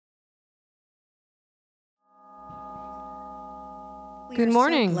Good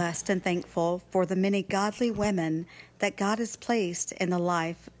morning. We are so blessed and thankful for the many godly women that God has placed in the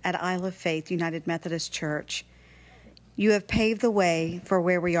life at Isle of Faith United Methodist Church. You have paved the way for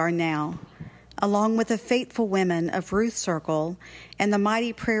where we are now. Along with the faithful women of Ruth Circle and the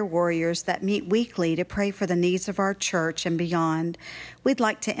mighty prayer warriors that meet weekly to pray for the needs of our church and beyond, we'd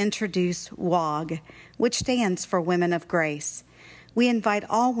like to introduce WOG, which stands for Women of Grace. We invite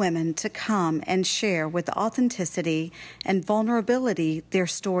all women to come and share with authenticity and vulnerability their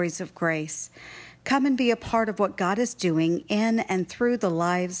stories of grace. Come and be a part of what God is doing in and through the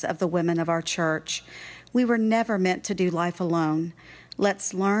lives of the women of our church. We were never meant to do life alone.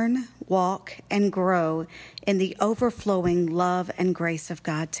 Let's learn, walk, and grow in the overflowing love and grace of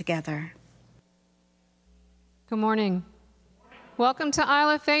God together. Good morning. Welcome to Isle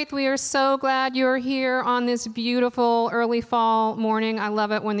of Faith. We are so glad you're here on this beautiful early fall morning. I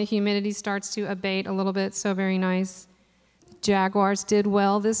love it when the humidity starts to abate a little bit. So very nice. Jaguars did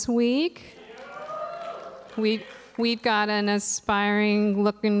well this week. We've got an aspiring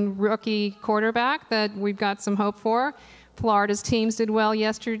looking rookie quarterback that we've got some hope for. Florida's teams did well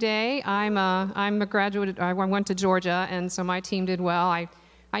yesterday. I'm a graduate. I went to Georgia, and so my team did well.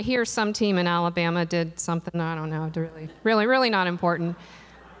 I hear some team in Alabama did something, I don't know, really not important.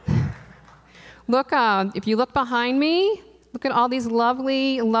 Look, if you look behind me, look at all these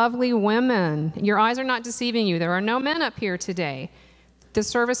lovely, lovely women. Your eyes are not deceiving you. There are no men up here today. The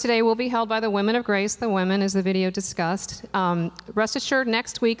service today will be held by the Women of Grace, the women, as the video discussed. Rest assured,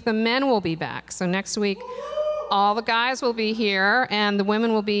 next week, the men will be back. So next week, all the guys will be here, and the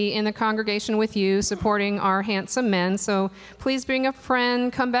women will be in the congregation with you, supporting our handsome men. So please bring a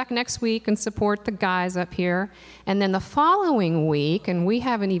friend, come back next week and support the guys up here. And then the following week, and we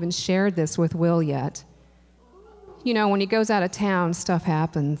haven't even shared this with Will yet, you know, when he goes out of town, stuff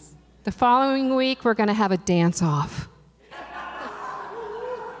happens. The following week, we're going to have a dance-off.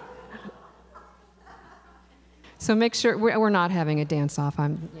 So make sure we're not having a dance-off.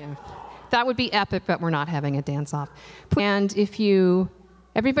 That would be epic, but we're not having a dance-off. And if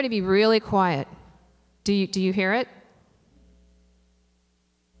everybody be really quiet. Do you hear it?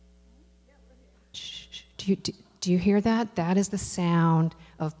 Shh. Do you hear that? That is the sound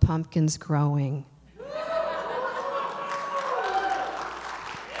of pumpkins growing.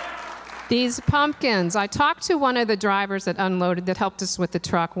 These pumpkins, I talked to one of the drivers that helped us with the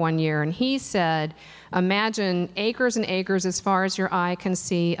truck one year, and he said, imagine acres and acres as far as your eye can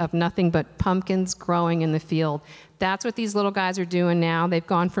see of nothing but pumpkins growing in the field. That's what these little guys are doing now. They've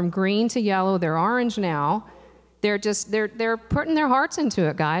gone from green to yellow. They're orange now. They're putting their hearts into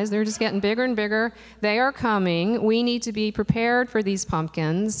it, guys. They're just getting bigger and bigger. They are coming. We need to be prepared for these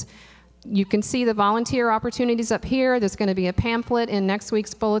pumpkins. You can see the volunteer opportunities up here. There's going to be a pamphlet in next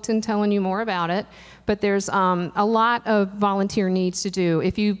week's bulletin telling you more about it. But there's a lot of volunteer needs to do.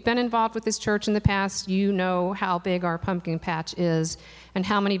 If you've been involved with this church in the past, you know how big our pumpkin patch is and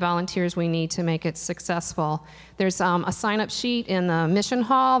how many volunteers we need to make it successful. There's a sign-up sheet in the mission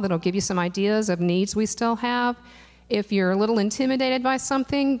hall that'll give you some ideas of needs we still have. If you're a little intimidated by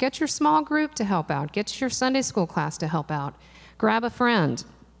something, get your small group to help out. Get your Sunday school class to help out. Grab a friend.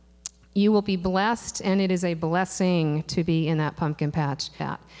 You will be blessed, and it is a blessing to be in that pumpkin patch.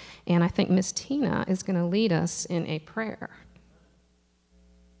 And I think Miss Tina is going to lead us in a prayer.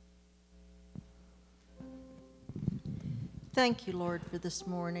 Thank you, Lord, for this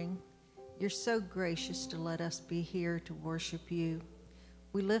morning. You're so gracious to let us be here to worship you.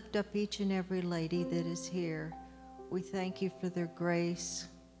 We lift up each and every lady that is here. We thank you for their grace.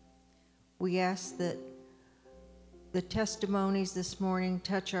 We ask that the testimonies this morning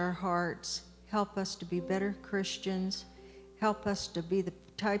touch our hearts. Help us to be better Christians. Help us to be the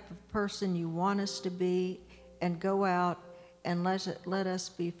type of person you want us to be, and go out and let us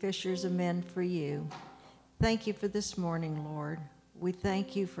be fishers of men for you. Thank you for this morning, Lord. We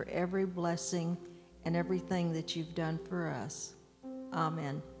thank you for every blessing and everything that you've done for us.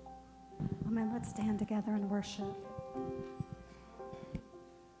 Amen. Amen. Let's stand together and worship.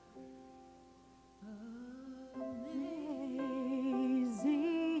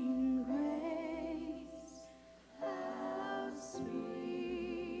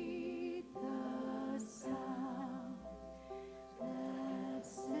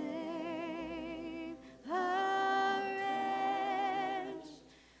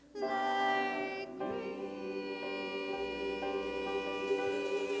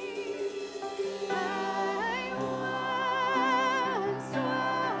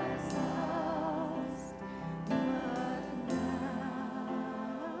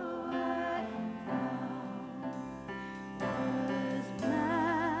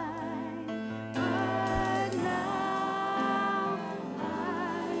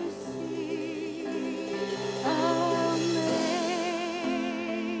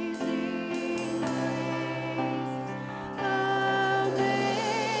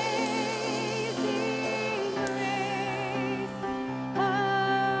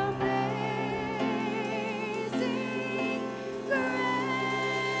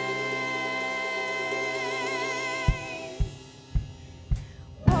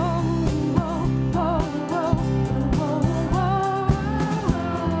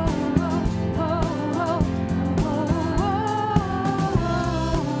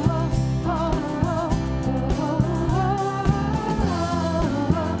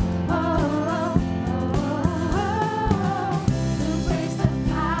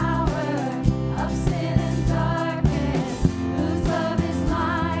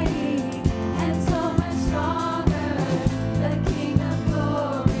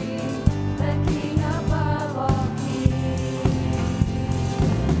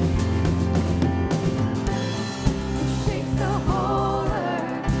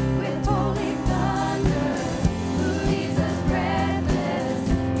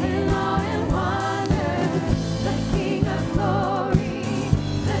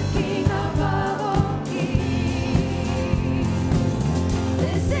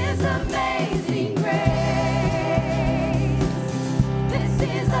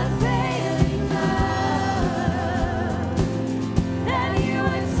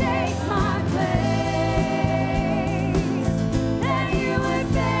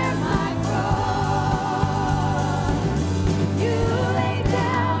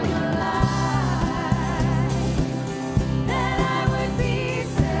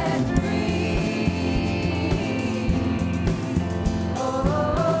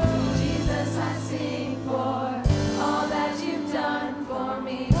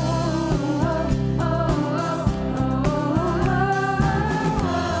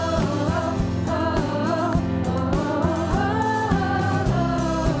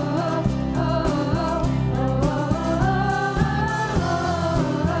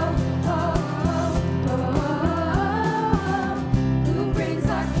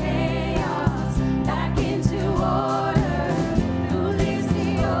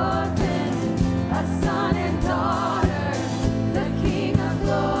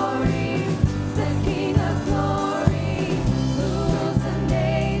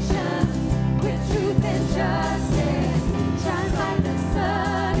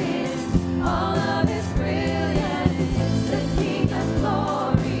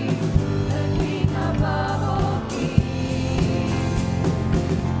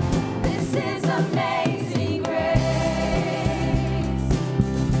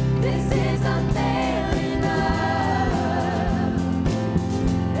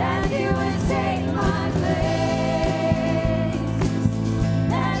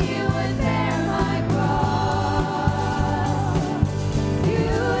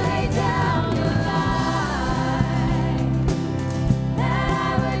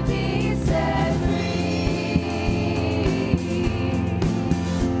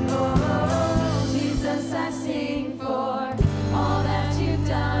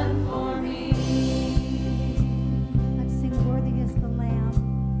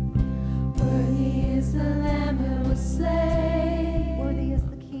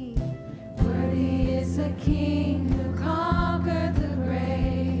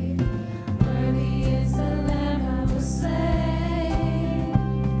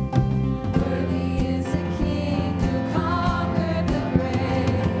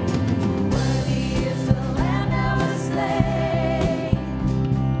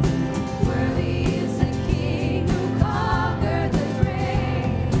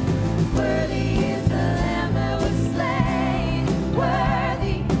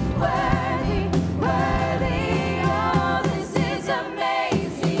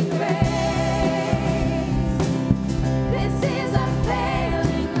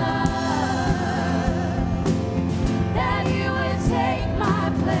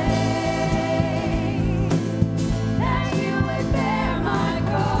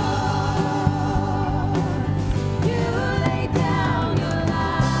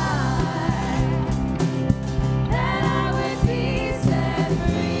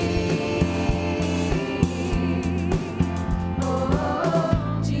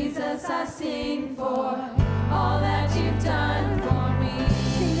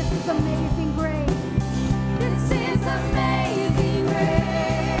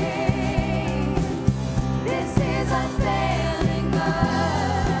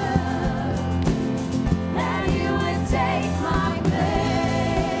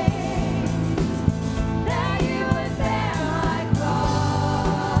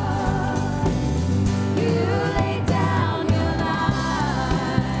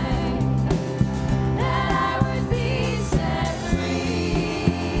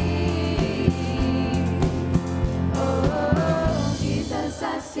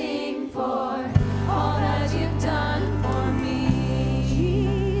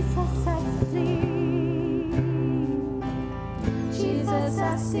 Jesus,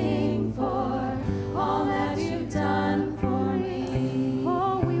 I sing for all that you've done for me.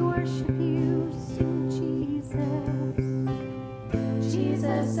 Oh, we worship you, sing Jesus.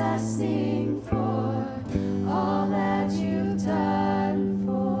 Jesus, I sing for all that you've done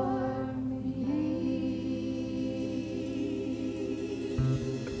for me.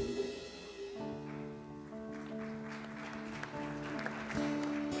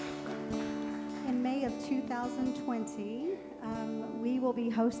 In May of 2020, we will be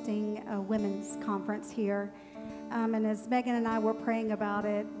hosting a women's conference here. And as Megan and I were praying about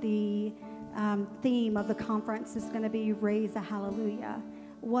it, the theme of the conference is going to be Raise a Hallelujah.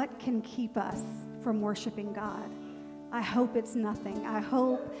 What can keep us from worshiping God? I hope it's nothing. I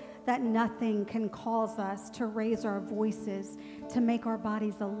hope that nothing can cause us to raise our voices, to make our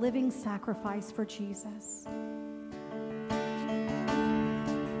bodies a living sacrifice for Jesus.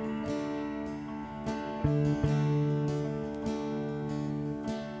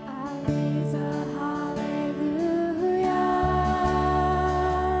 I raise a hallelujah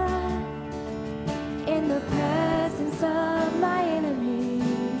in the presence of my enemy.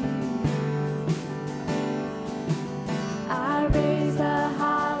 I raise a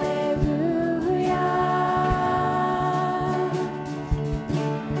hallelujah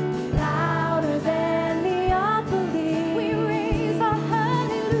louder than the unbelief. We raise a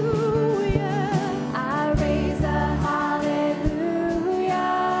hallelujah. I raise a hallelujah.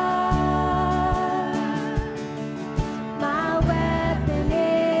 My weapon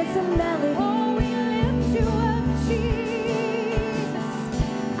is a melody. Oh, we lift you up, Jesus.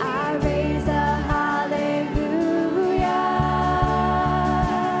 I raise a hallelujah.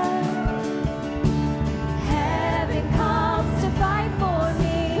 Heaven comes to fight for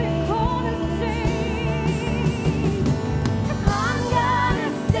me. We're gonna sing. I'm gonna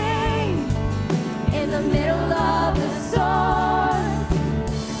sing in the middle of the storm.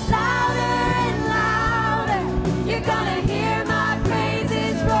 Louder and louder, you're gonna hear my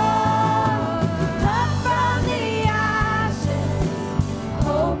praises roar. Up from the ashes,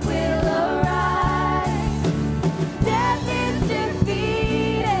 hope will arise. Death is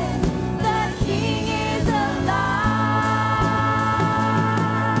defeated, the King is alive.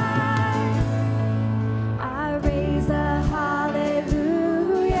 I raise a hallelujah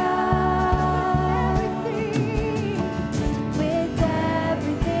with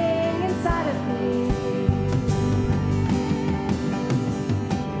everything inside of me.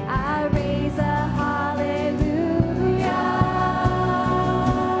 I raise a hallelujah.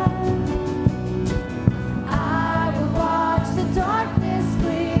 I will watch the darkness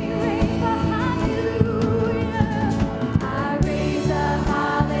flee. Raise a hallelujah. I raise a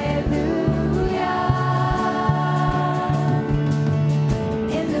hallelujah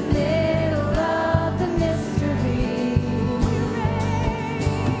in the middle of the mystery.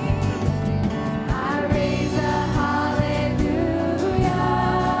 I raise a hallelujah.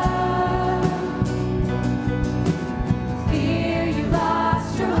 Fear you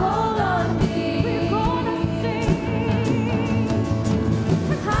lost your hold on me. We're gonna sing.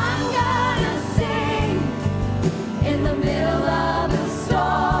 I'm gonna sing in the middle of the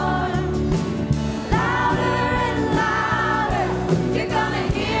storm. Louder and louder, you're gonna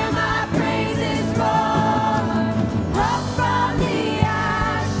hear my praises roar. Up from the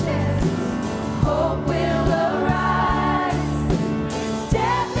ashes, hope will arise.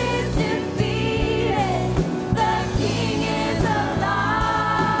 Death is defeated, the King is alive.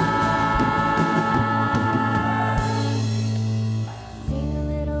 Sing a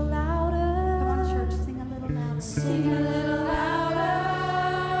little louder. Come on, church, sing a little louder. Sing a little louder.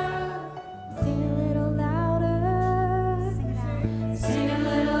 Sing a little louder. Sing it out. Sing a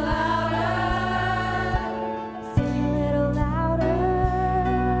little louder. Sing a little louder.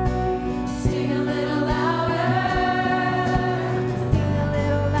 Sing a little louder. Sing a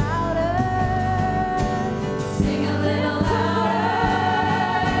little louder. Sing a little louder.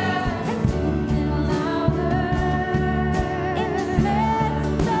 Sing a little louder. In the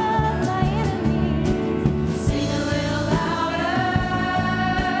presence of my enemies. Sing a little louder.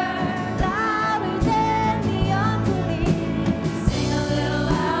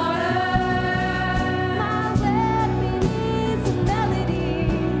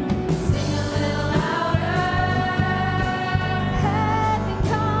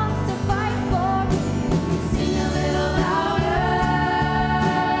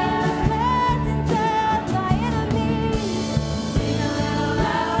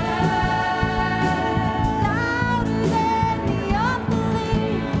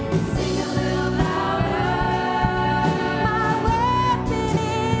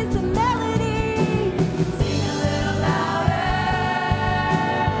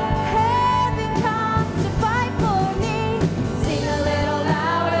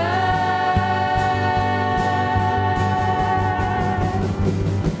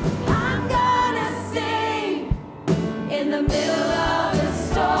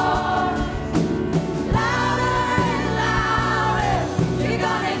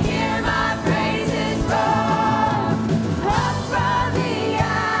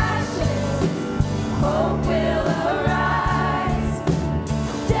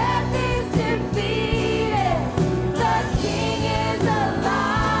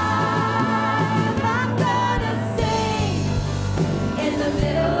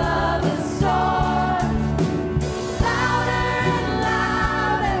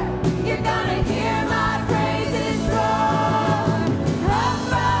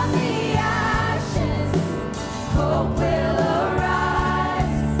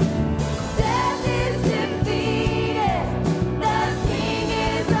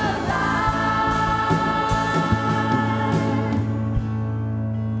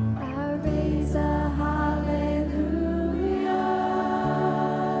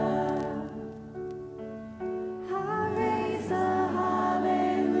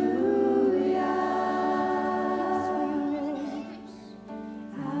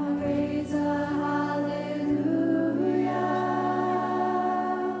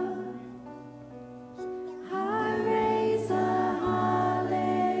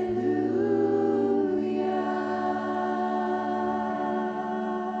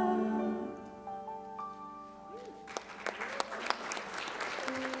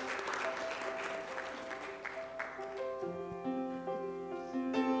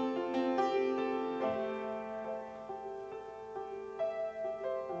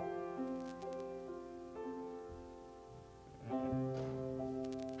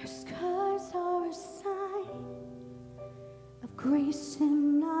 grace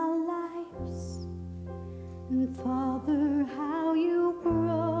in our lives. And Father, how you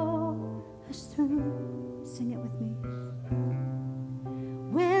brought us through. Sing it with me.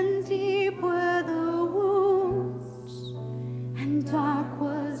 When deep were the wounds and dark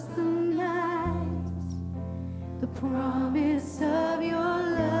was the night, the promise of your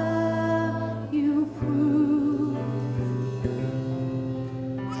love you proved.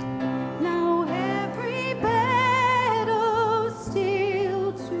 Now every battle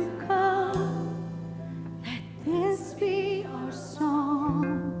still to come, let this be our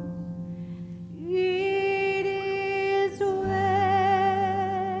song. It is well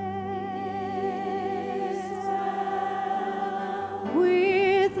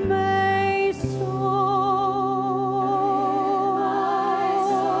with my soul.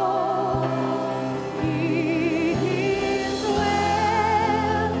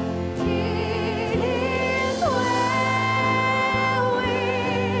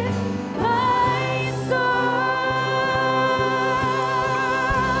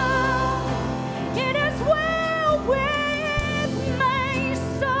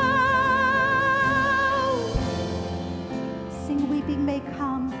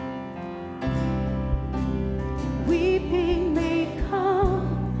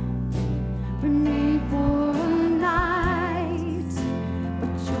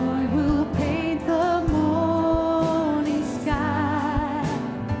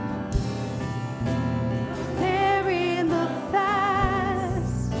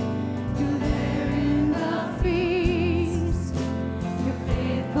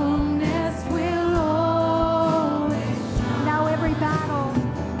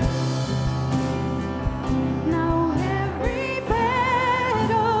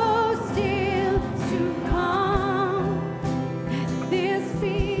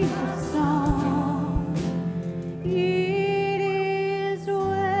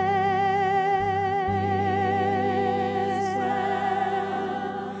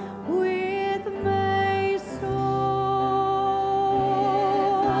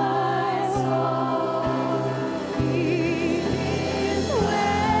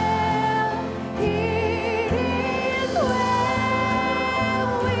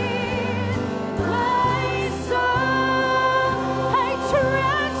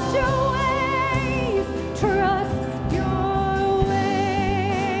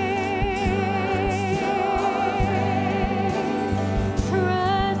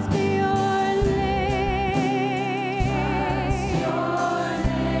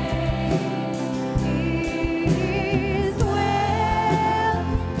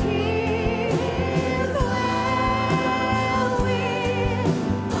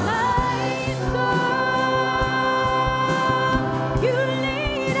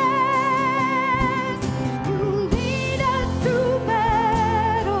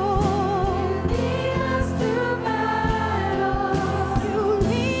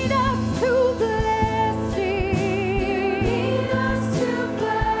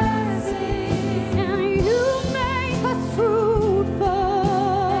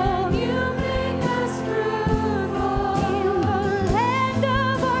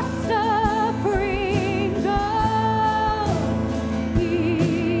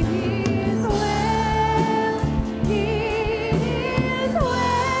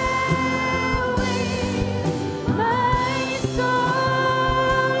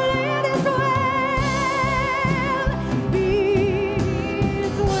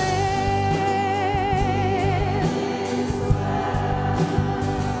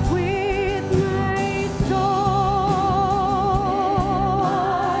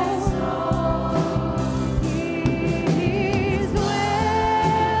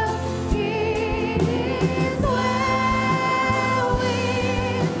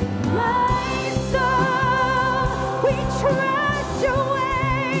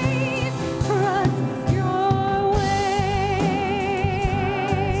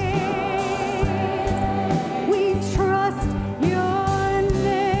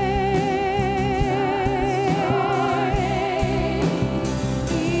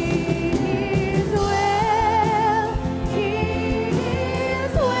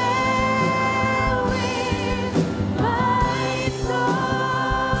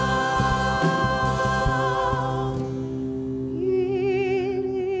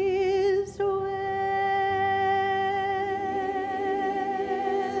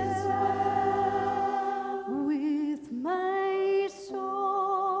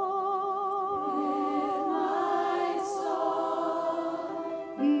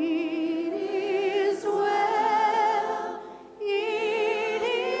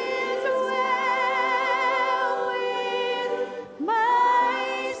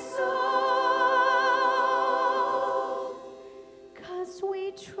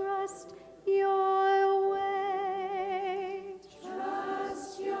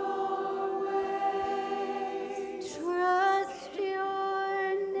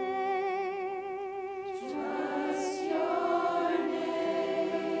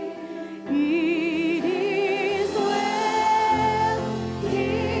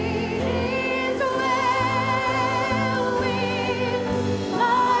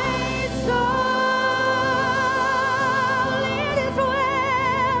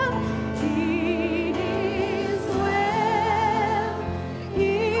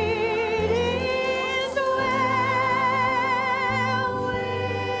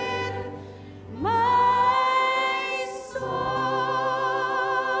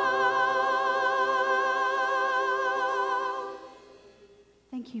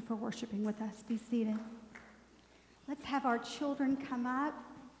 worshiping with us. Be seated. Let's have our children come up.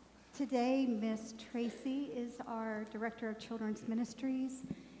 Today, Miss Tracy is our Director of Children's Ministries,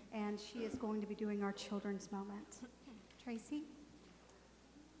 and she is going to be doing our children's moment. Tracy?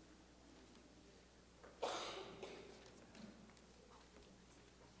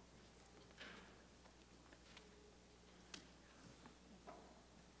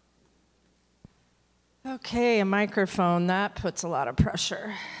 Okay, a microphone, that puts a lot of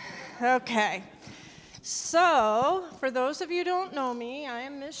pressure. Okay, so for those of you who don't know me, I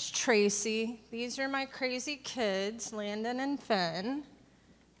am Miss Tracy. These are my crazy kids, Landon and Finn.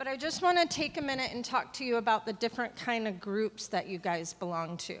 But I just want to take a minute and talk to you about the different kind of groups that you guys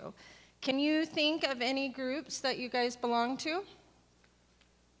belong to. Can you think of any groups that you guys belong to?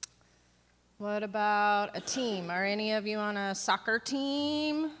 What about a team? Are any of you on a soccer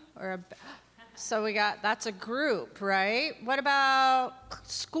team? So that's a group, right? What about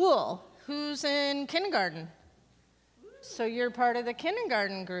school? Who's in kindergarten? So you're part of the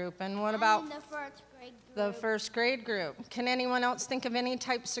kindergarten group. And what about the first grade group? The first grade group. Can anyone else think of any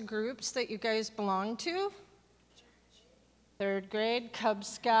types of groups that you guys belong to? Third grade, Cub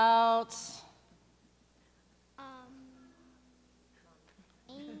Scouts.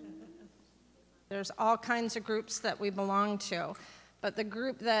 There's all kinds of groups that we belong to. But the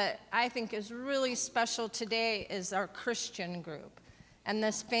group that I think is really special today is our Christian group and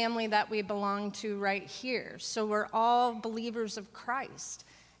this family that we belong to right here. So we're all believers of Christ.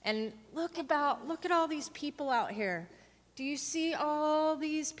 And look at all these people out here. Do you see all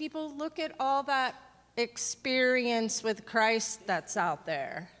these people? Look at all that experience with Christ that's out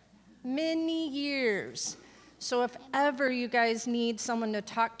there. Many years. So if ever you guys need someone to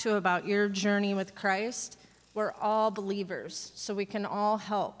talk to about your journey with Christ, we're all believers, so we can all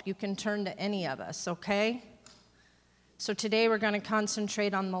help. You can turn to any of us, okay? So today we're going to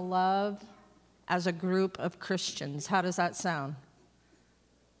concentrate on the love as a group of Christians. How does that sound?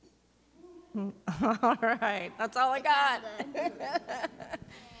 All right, that's all I got.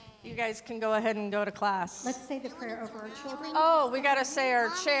 You guys can go ahead and go to class. Let's say the prayer over our children. Oh, we got to say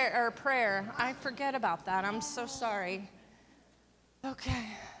our prayer. I forget about that. I'm so sorry. Okay.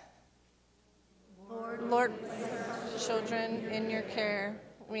 Lord, children in your care,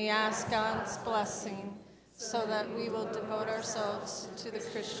 we ask God's blessing so that we will devote ourselves to the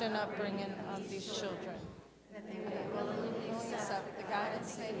Christian upbringing of these children. That they will willingly accept the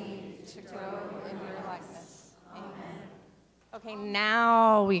guidance they need to grow in your likeness. Amen. Okay,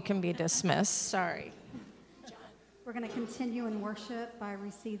 now we can be dismissed. Sorry. We're going to continue in worship by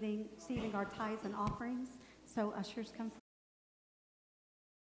receiving our tithes and offerings. So ushers come forward.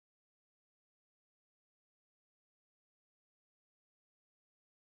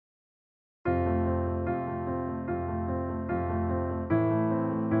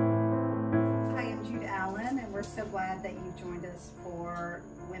 We're so glad that you joined us for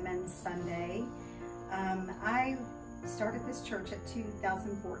Women's Sunday. I started this church at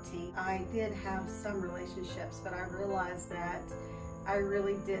 2014. I did have some relationships, but I realized that I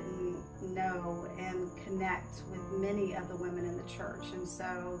really didn't know and connect with many of the women in the church. And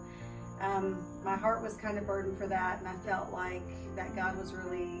so my heart was kind of burdened for that, and I felt like that God was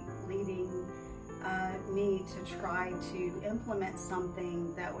really leading me to try to implement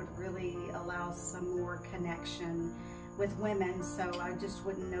something that would really allow some more connection with women, so I just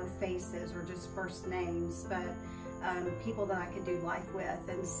wouldn't know faces or just first names, but people that I could do life with.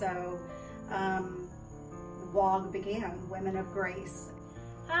 And so WOG began, Women of Grace.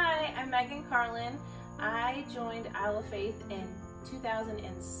 Hi, I'm Megan Carlin. I joined Isle of Faith in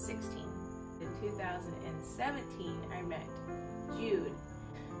 2016. In 2017, I met Jude.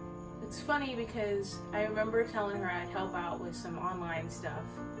 It's funny because I remember telling her I'd help out with some online stuff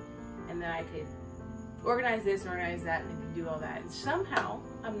and that I could organize this and organize that and I could do all that. And somehow,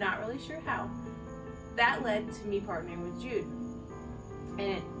 I'm not really sure how, that led to me partnering with Jude.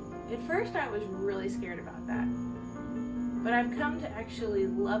 And at first I was really scared about that. But I've come to actually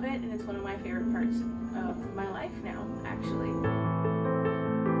love it, and it's one of my favorite parts of my life now, actually.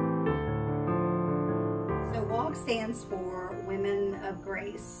 So WOG stands for Women of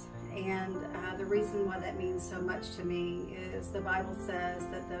Grace. And the reason why that means so much to me is the Bible says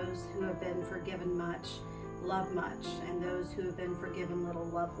that those who have been forgiven much love much, and those who have been forgiven little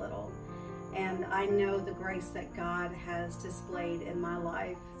love little. And I know the grace that God has displayed in my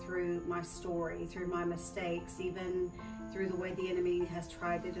life through my story, through my mistakes, even through the way the enemy has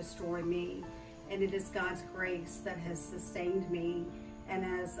tried to destroy me. And it is God's grace that has sustained me and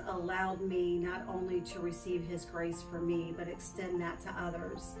has allowed me not only to receive his grace for me, but extend that to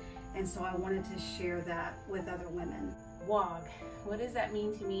others. And so I wanted to share that with other women. WOG. What does that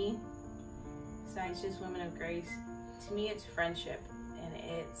mean to me? Besides just Women of Grace, to me it's friendship, and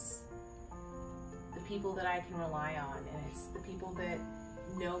it's the people that I can rely on, and it's the people that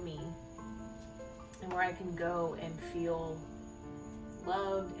know me, and where I can go and feel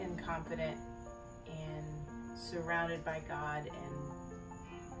loved and confident and surrounded by God and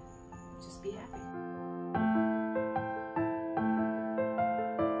just be happy.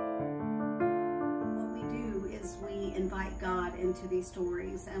 What we do is we invite God into these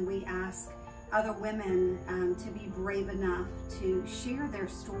stories, and we ask other women to be brave enough to share their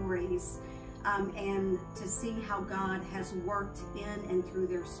stories and to see how God has worked in and through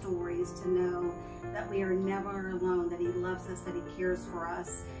their stories, to know that we are never alone, that He loves us, that He cares for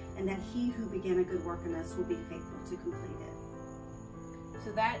us, and that He who began a good work in us will be faithful to complete it.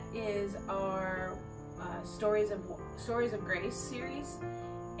 So that is our Stories of Grace series,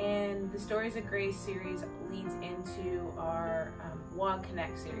 and the Stories of Grace series leads into our WOG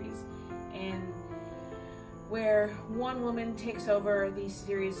Connect series, and where one woman takes over the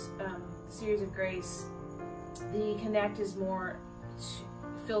series of Grace, the Connect is more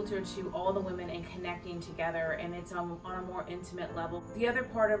filtered to all the women and connecting together, and it's on a more intimate level. The other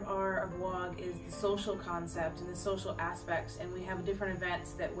part of WOG is the social concept and the social aspects, and we have different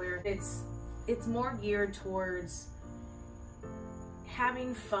events that where it's more geared towards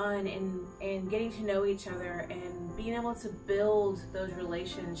having fun and getting to know each other and being able to build those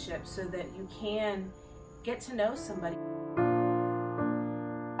relationships so that you can get to know somebody.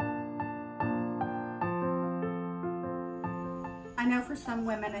 I know for some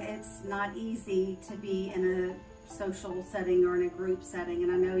women it's not easy to be in a social setting or in a group setting,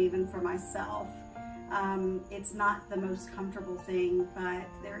 and I know even for myself, it's not the most comfortable thing, but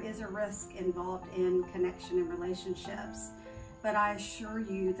there is a risk involved in connection and relationships. But I assure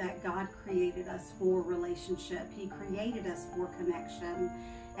you that God created us for relationship. He created us for connection.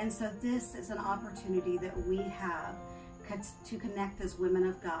 And so this is an opportunity that we have to connect as women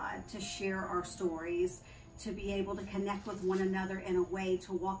of God, to share our stories, to be able to connect with one another in a way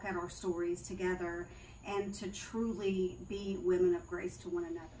to walk out our stories together, and to truly be women of grace to one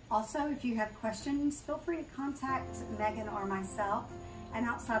another. Also, if you have questions, feel free to contact Megan or myself. And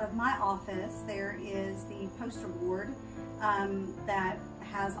outside of my office, there is the poster board that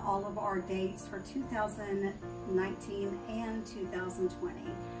has all of our dates for 2019 and 2020.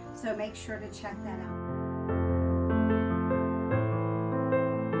 So make sure to check that out.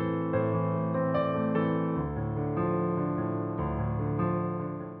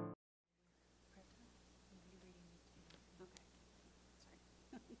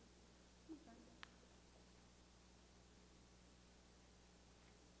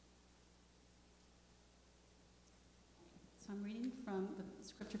 I'm reading from the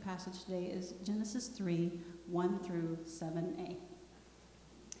scripture passage today is Genesis 3, 1 through 7a.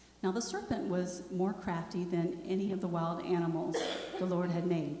 Now the serpent was more crafty than any of the wild animals the Lord had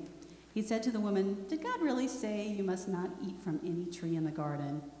made. He said to the woman, "Did God really say you must not eat from any tree in the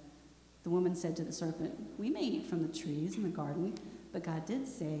garden?" The woman said to the serpent, "We may eat from the trees in the garden, but God did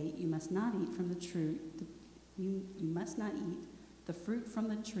say you must not eat from the tree. You must not eat the fruit from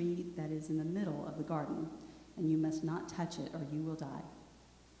the tree that is in the middle of the garden, and you must not touch it, or you will die."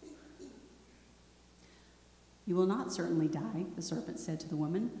 "You will not certainly die," the serpent said to the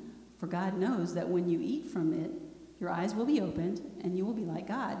woman, "for God knows that when you eat from it, your eyes will be opened, and you will be like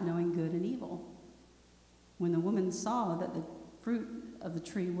God, knowing good and evil." When the woman saw that the fruit of the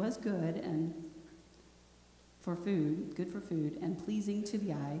tree was good for food, and pleasing to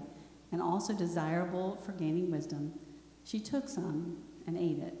the eye, and also desirable for gaining wisdom, she took some and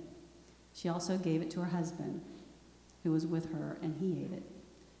ate it. She also gave it to her husband, who was with her, and he ate it.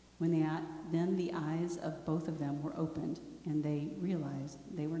 Then the eyes of both of them were opened, and they realized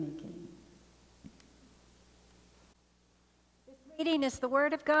they were naked. This reading is the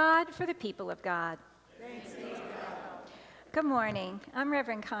Word of God for the people of God. Thanks be to God. Good morning. I'm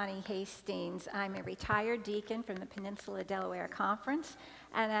Reverend Connie Hastings. I'm a retired deacon from the Peninsula Delaware Conference,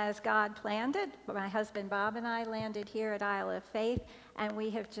 and as God planned it, my husband Bob and I landed here at Isle of Faith, and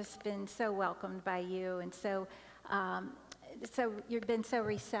we have just been so welcomed by you, and so you've been so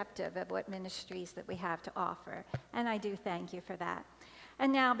receptive of what ministries that we have to offer, and I do thank you for that.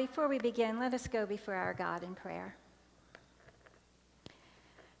 And now, before we begin, let us go before our God in prayer.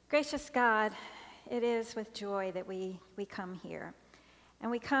 Gracious God, it is with joy that we come here. And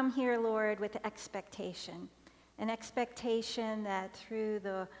we come here, Lord, with expectation, an expectation that through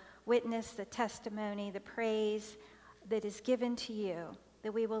the witness, the testimony, the praise that is given to you,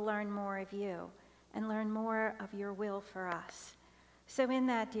 that we will learn more of you and learn more of your will for us. So in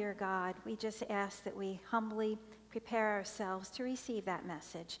that, dear God, we just ask that we humbly prepare ourselves to receive that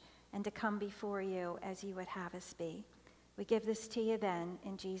message and to come before you as you would have us be. We give this to you then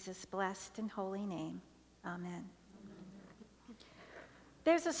in Jesus' blessed and holy name. Amen.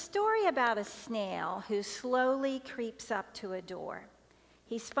 There's a story about a snail who slowly creeps up to a door.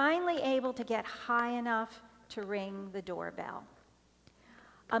 He's finally able to get high enough to ring the doorbell.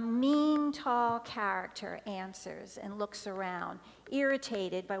 A mean, tall character answers and looks around,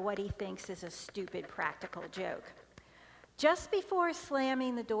 irritated by what he thinks is a stupid practical joke. Just before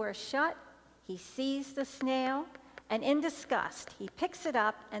slamming the door shut, he sees the snail, and in disgust, he picks it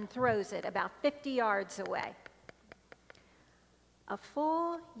up and throws it about 50 yards away. A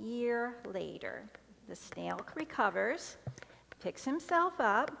full year later, the snail recovers, picks himself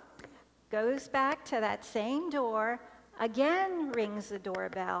up, goes back to that same door, again rings the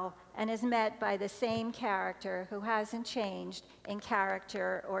doorbell, and is met by the same character who hasn't changed in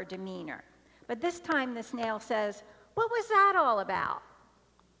character or demeanor. But this time the snail says, "What was that all about?"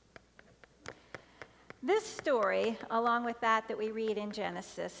 This story, along with that we read in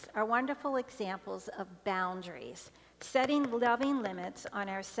Genesis, are wonderful examples of boundaries, setting loving limits on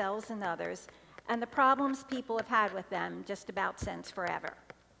ourselves and others, and the problems people have had with them just about since forever.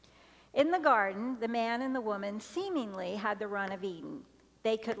 In the garden, the man and the woman seemingly had the run of Eden.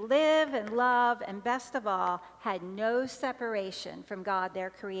 They could live and love, and best of all, had no separation from God, their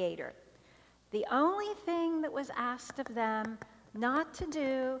creator. The only thing that was asked of them not to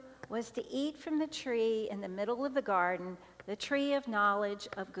do was to eat from the tree in the middle of the garden, the tree of knowledge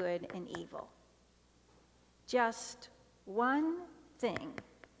of good and evil. Just one thing,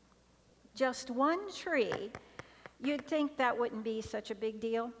 just one tree. You'd think that wouldn't be such a big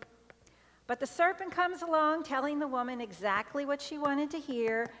deal. But the serpent comes along telling the woman exactly what she wanted to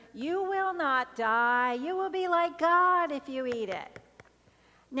hear. You will not die. You will be like God if you eat it.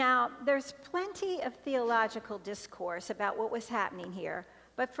 Now, there's plenty of theological discourse about what was happening here,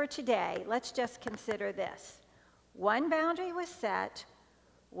 but for today, let's just consider this. One boundary was set,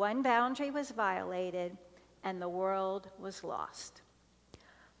 one boundary was violated, and the world was lost.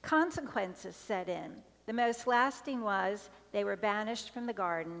 Consequences set in. The most lasting was they were banished from the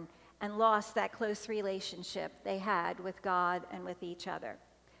garden and lost that close relationship they had with God and with each other.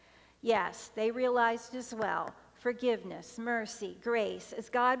 Yes, they realized as well forgiveness, mercy, grace, as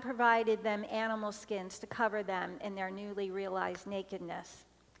God provided them animal skins to cover them in their newly realized nakedness.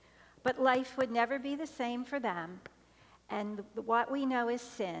 But life would never be the same for them, and what we know as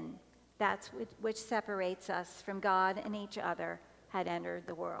sin, that's which separates us from God and each other, had entered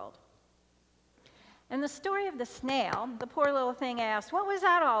the world. In the story of the snail, the poor little thing asked, "What was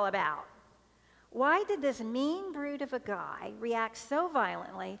that all about? Why did this mean brute of a guy react so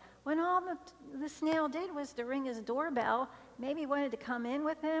violently when all the snail did was to ring his doorbell? Maybe he wanted to come in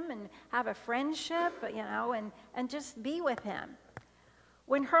with him and have a friendship, and just be with him."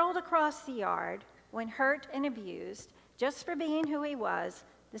 When hurled across the yard, when hurt and abused, just for being who he was,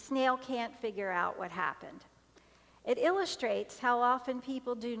 the snail can't figure out what happened. It illustrates how often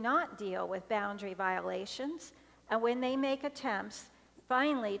people do not deal with boundary violations, and when they make attempts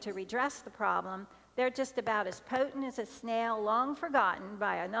finally to redress the problem, they're just about as potent as a snail long forgotten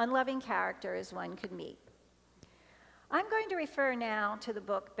by an unloving character as one could meet. I'm going to refer now to the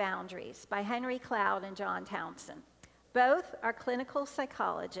book Boundaries by Henry Cloud and John Townsend. Both are clinical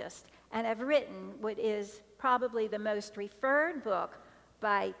psychologists and have written what is probably the most referred book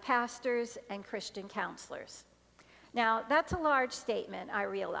by pastors and Christian counselors. Now, that's a large statement, I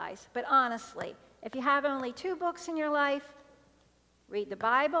realize, but honestly, if you have only 2 books in your life, read the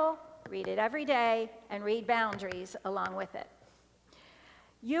Bible, read it every day, and read Boundaries along with it.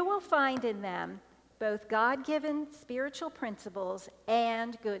 You will find in them both God-given spiritual principles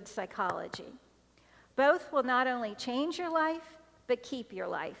and good psychology. Both will not only change your life, but keep your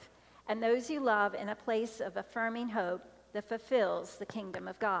life and those you love in a place of affirming hope that fulfills the kingdom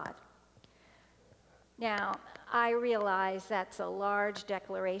of God. Now, I realize that's a large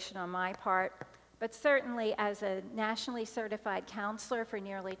declaration on my part, but certainly as a nationally certified counselor for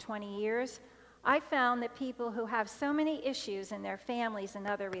nearly 20 years, I found that people who have so many issues in their families and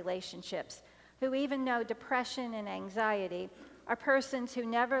other relationships, who even know depression and anxiety, are persons who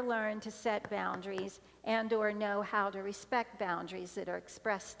never learn to set boundaries and or know how to respect boundaries that are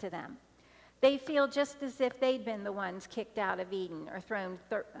expressed to them. They feel just as if they'd been the ones kicked out of Eden or thrown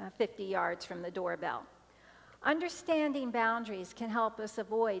 50 yards from the doorbell. Understanding boundaries can help us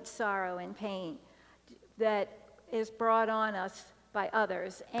avoid sorrow and pain that is brought on us by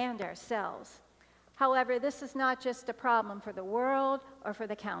others and ourselves. However, this is not just a problem for the world or for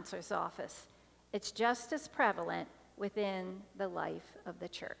the counselor's office. It's just as prevalent within the life of the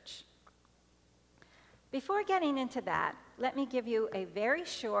church. Before getting into that, let me give you a very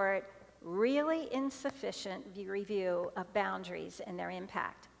short, really insufficient review of boundaries and their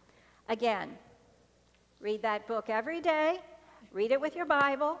impact. Again, read that book every day, read it with your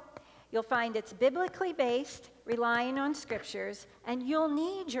Bible. You'll find it's biblically based, relying on scriptures, and you'll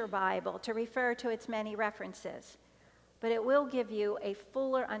need your Bible to refer to its many references. But it will give you a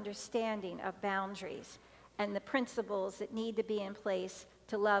fuller understanding of boundaries and the principles that need to be in place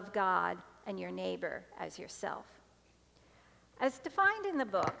to love God and your neighbor as yourself. As defined in the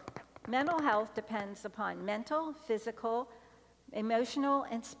book, mental health depends upon mental, physical, emotional,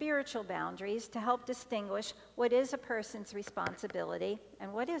 and spiritual boundaries to help distinguish what is a person's responsibility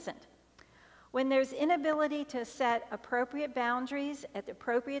and what isn't. When there's inability to set appropriate boundaries at the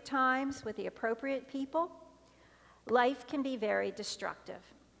appropriate times with the appropriate people, life can be very destructive.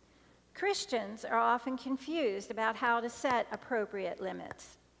 Christians are often confused about how to set appropriate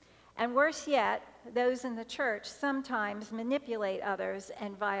limits. And worse yet, those in the church sometimes manipulate others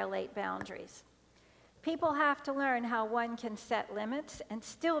and violate boundaries. People have to learn how one can set limits and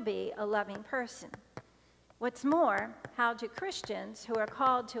still be a loving person. What's more, how do Christians who are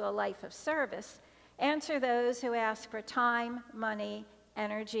called to a life of service answer those who ask for time, money,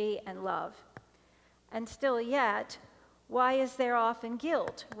 energy, and love? And still yet, why is there often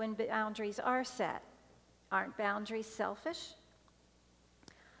guilt when boundaries are set? Aren't boundaries selfish?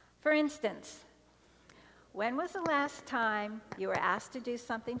 For instance, when was the last time you were asked to do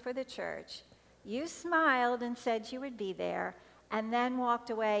something for the church, you smiled and said you would be there, and then walked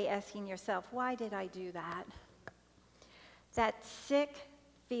away asking yourself, why did I do that? That sick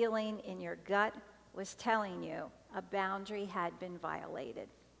feeling in your gut was telling you a boundary had been violated.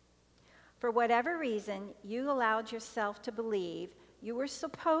 For whatever reason, you allowed yourself to believe you were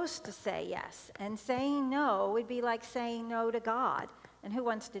supposed to say yes, and saying no would be like saying no to God, and who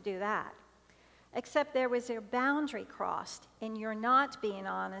wants to do that? Except there was a boundary crossed in your not being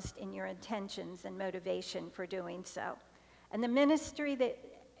honest in your intentions and motivation for doing so. And the ministry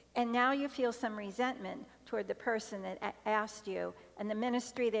and now you feel some resentment toward the person that asked you and the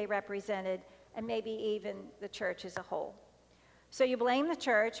ministry they represented, and maybe even the church as a whole. So you blame the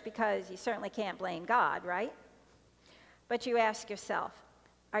church because you certainly can't blame God, right? But you ask yourself,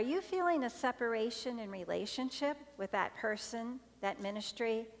 are you feeling a separation in relationship with that person, that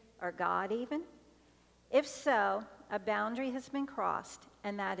ministry, or God even? If so, a boundary has been crossed,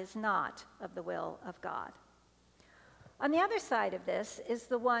 and that is not of the will of God. On the other side of this is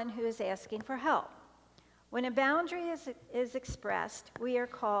the one who is asking for help. When a boundary is expressed, we are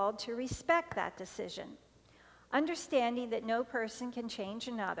called to respect that decision. Understanding that no person can change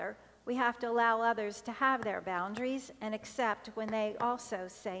another, we have to allow others to have their boundaries and accept when they also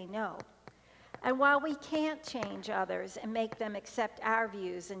say no. And while we can't change others and make them accept our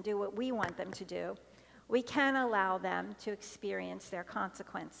views and do what we want them to do, we can allow them to experience their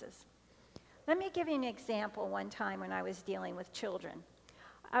consequences. Let me give you an example one time when I was dealing with children.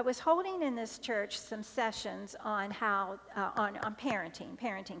 I was holding in this church some sessions on parenting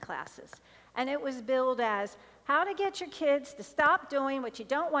classes. And it was billed as how to get your kids to stop doing what you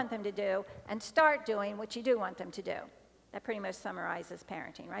don't want them to do and start doing what you do want them to do. That pretty much summarizes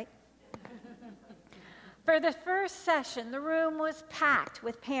parenting, right? For the first session, the room was packed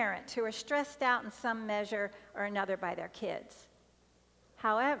with parents who were stressed out in some measure or another by their kids.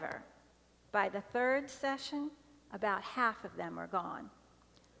 However, by the third session, about half of them were gone.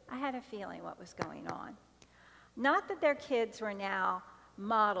 I had a feeling what was going on. Not that their kids were now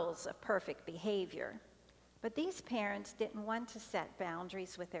models of perfect behavior, but these parents didn't want to set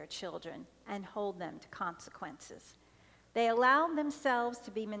boundaries with their children and hold them to consequences. They allowed themselves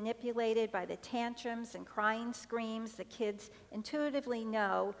to be manipulated by the tantrums and crying screams the kids intuitively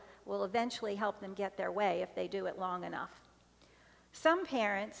know will eventually help them get their way if they do it long enough. Some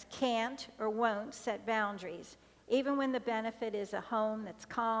parents can't or won't set boundaries, even when the benefit is a home that's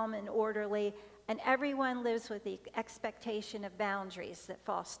calm and orderly, and everyone lives with the expectation of boundaries that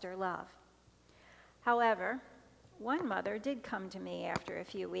foster love. However, one mother did come to me after a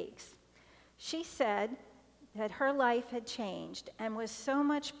few weeks. She said that her life had changed and was so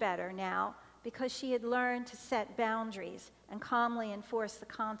much better now because she had learned to set boundaries and calmly enforce the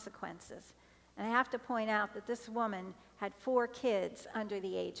consequences. And I have to point out that this woman had 4 kids under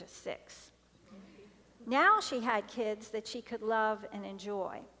the age of 6. Now she had kids that she could love and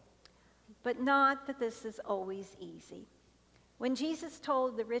enjoy. But not that this is always easy. When Jesus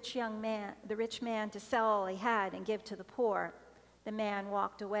told the rich man to sell all he had and give to the poor, the man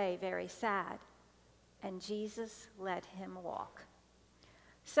walked away very sad. And Jesus let him walk.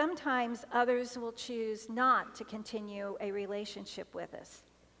 Sometimes others will choose not to continue a relationship with us.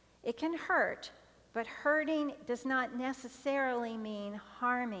 It can hurt, but hurting does not necessarily mean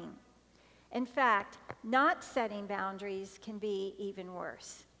harming. In fact, not setting boundaries can be even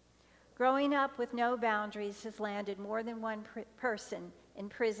worse. Growing up with no boundaries has landed more than one person in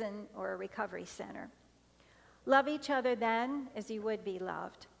prison or a recovery center. Love each other then as you would be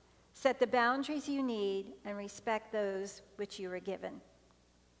loved. Set the boundaries you need and respect those which you are given.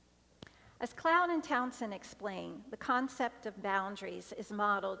 As Cloud and Townsend explain, the concept of boundaries is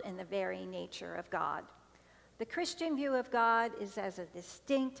modeled in the very nature of God. The Christian view of God is as a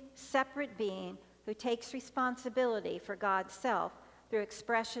distinct, separate being who takes responsibility for God's self through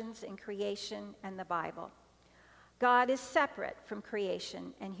expressions in creation and the Bible. God is separate from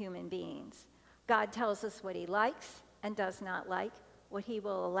creation and human beings. God tells us what he likes and does not like, what he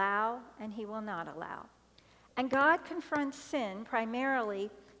will allow and he will not allow. And God confronts sin primarily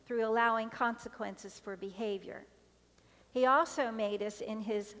through allowing consequences for behavior. He also made us in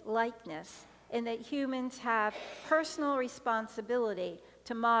his likeness, in that humans have personal responsibility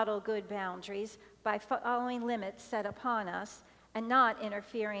to model good boundaries by following limits set upon us and not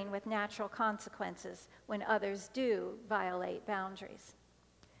interfering with natural consequences when others do violate boundaries.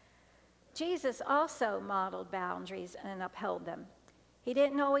 Jesus also modeled boundaries and upheld them. He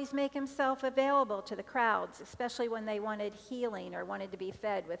didn't always make himself available to the crowds, especially when they wanted healing or wanted to be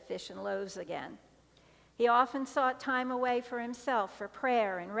fed with fish and loaves again. He often sought time away for himself for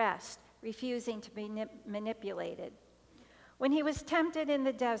prayer and rest, refusing to be manipulated. When he was tempted in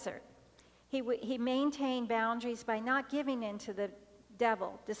the desert, he maintained boundaries by not giving in to the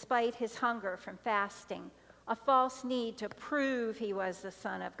devil, despite his hunger from fasting, a false need to prove he was the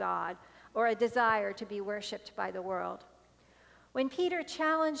Son of God, or a desire to be worshipped by the world. When Peter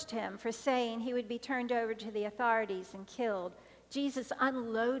challenged him for saying he would be turned over to the authorities and killed, Jesus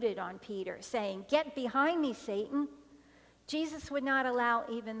unloaded on Peter, saying, "Get behind me, Satan." Jesus would not allow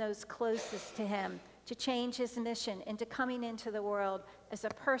even those closest to him to change his mission into coming into the world as a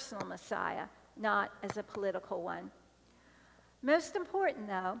personal Messiah, not as a political one. Most important,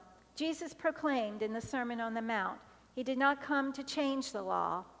 though, Jesus proclaimed in the Sermon on the Mount, he did not come to change the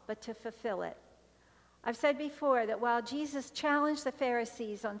law, but to fulfill it. I've said before that while Jesus challenged the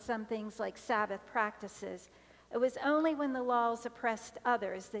Pharisees on some things like Sabbath practices, it was only when the laws oppressed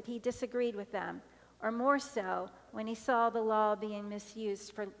others that he disagreed with them, or more so, when he saw the law being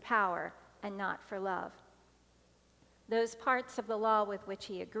misused for power and not for love. Those parts of the law with which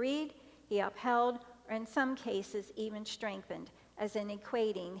he agreed, he upheld, or in some cases even strengthened, as in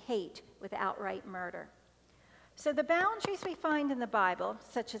equating hate with outright murder. So the boundaries we find in the Bible,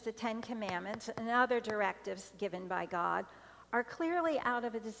 such as the Ten Commandments and other directives given by God, are clearly out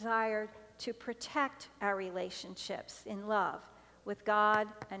of a desire to protect our relationships in love with God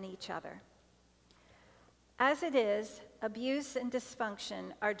and each other. As it is, abuse and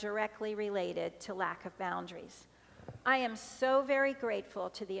dysfunction are directly related to lack of boundaries. I am so very grateful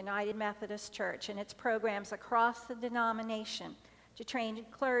to the United Methodist Church and its programs across the denomination to train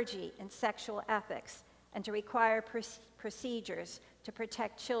clergy in sexual ethics and to require procedures to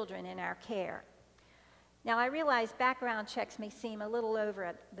protect children in our care. Now, I realize background checks may seem a little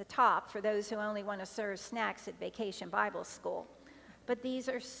over the top for those who only want to serve snacks at Vacation Bible School, but these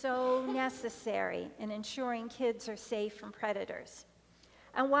are so necessary in ensuring kids are safe from predators.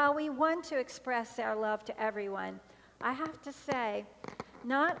 And while we want to express our love to everyone, I have to say,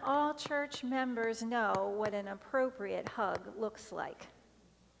 not all church members know what an appropriate hug looks like.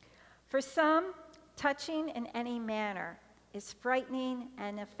 For some, touching in any manner is frightening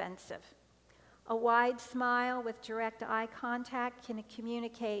and offensive. A wide smile with direct eye contact can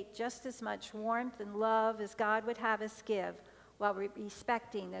communicate just as much warmth and love as God would have us give while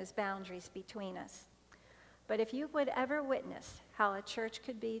respecting those boundaries between us. But if you would ever witness how a church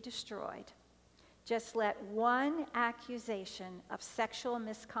could be destroyed, just let one accusation of sexual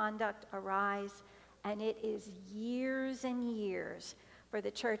misconduct arise, and it is years and years for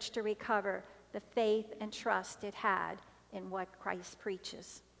the church to recover the faith and trust it had in what Christ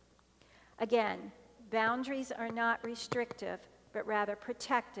preaches. Again, boundaries are not restrictive, but rather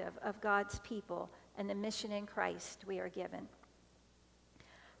protective of God's people and the mission in Christ we are given.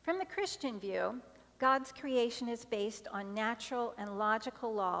 From the Christian view, God's creation is based on natural and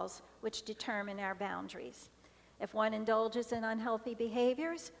logical laws which determine our boundaries. If one indulges in unhealthy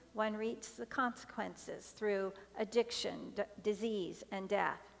behaviors, one reaps the consequences through addiction, disease, and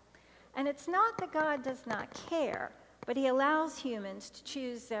death. And it's not that God does not care, but he allows humans to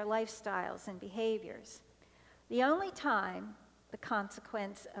choose their lifestyles and behaviors. The only time the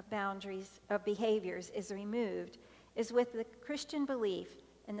consequence of behaviors is removed is with the Christian belief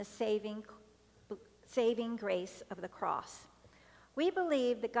in the saving grace of the cross. We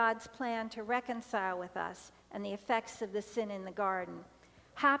believe that God's plan to reconcile with us and the effects of the sin in the garden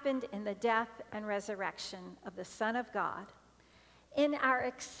happened in the death and resurrection of the Son of God. In our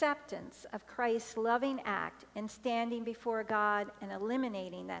acceptance of Christ's loving act in standing before God and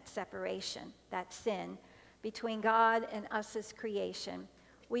eliminating that separation, that sin, between God and us as creation,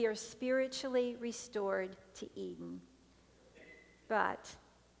 we are spiritually restored to Eden. But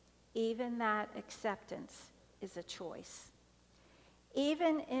even that acceptance is a choice.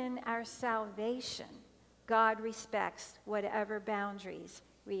 Even in our salvation, God respects whatever boundaries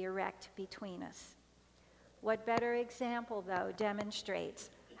we erect between us. What better example, though, demonstrates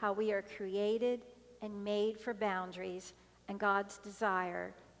how we are created and made for boundaries and God's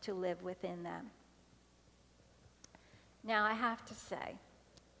desire to live within them. Now, I have to say,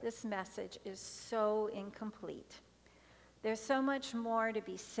 this message is so incomplete. There's so much more to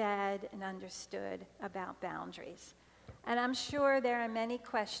be said and understood about boundaries. And I'm sure there are many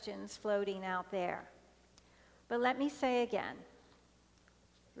questions floating out there. But let me say again,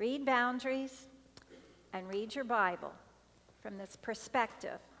 read boundaries and read your Bible from this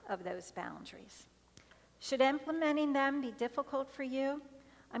perspective of those boundaries. Should implementing them be difficult for you,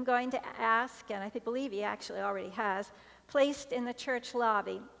 I'm going to ask, and I believe he actually already has, placed in the church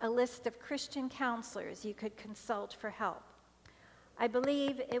lobby a list of Christian counselors you could consult for help. I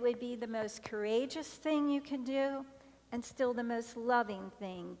believe it would be the most courageous thing you can do and still the most loving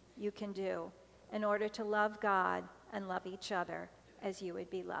thing you can do in order to love God and love each other as you would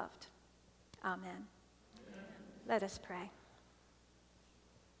be loved. Amen. Let us pray.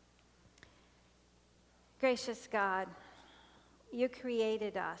 Gracious God, you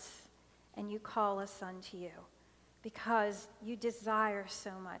created us and you call us unto you because you desire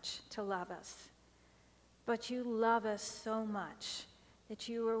so much to love us. But you love us so much that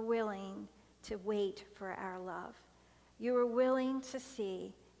you are willing to wait for our love. You are willing to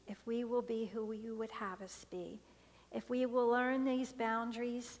see if we will be who you would have us be, if we will learn these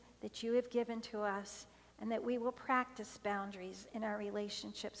boundaries that you have given to us, and that we will practice boundaries in our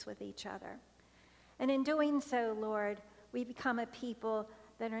relationships with each other. And in doing so, Lord, we become a people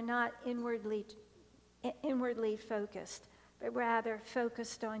that are not inwardly focused, but rather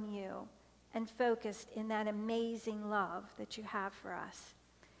focused on you and focused in that amazing love that you have for us.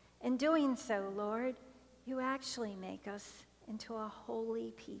 In doing so, Lord, you actually make us into a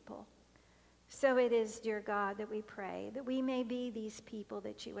holy people. So it is, dear God, that we pray that we may be these people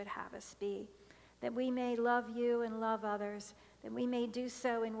that you would have us be, that we may love you and love others, that we may do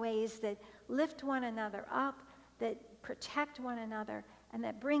so in ways that lift one another up, that protect one another, and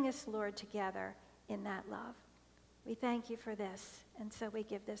that bring us, Lord, together in that love. We thank you for this, and so we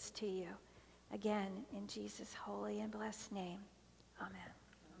give this to you. Again, in Jesus' holy and blessed name, amen.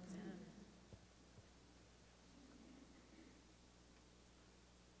 Amen.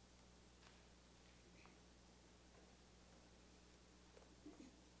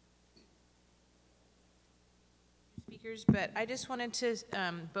 Speakers, but I just wanted to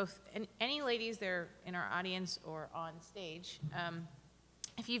both any ladies there in our audience or on stage,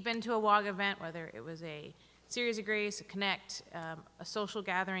 if you've been to a WOG event, whether it was a Series of Grace, a Connect, a social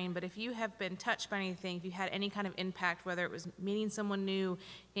gathering, but if you have been touched by anything, if you had any kind of impact, whether it was meeting someone new,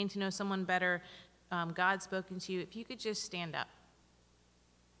 getting to know someone better, God spoken to you, if you could just stand up,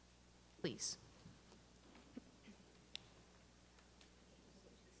 please.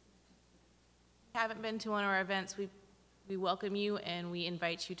 If you haven't been to one of our events, we welcome you and we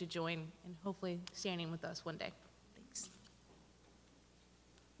invite you to join and hopefully standing with us one day. Thanks.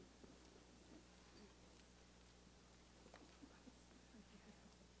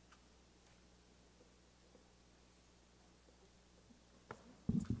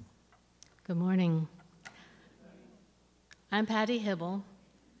 Good morning. I'm Patty Hibble.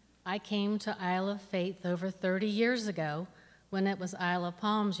 I came to Isle of Faith over 30 years ago when it was Isle of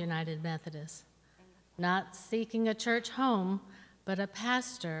Palms United Methodist, not seeking a church home, but a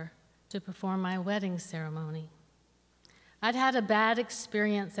pastor to perform my wedding ceremony. I'd had a bad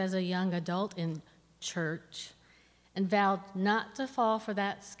experience as a young adult in church and vowed not to fall for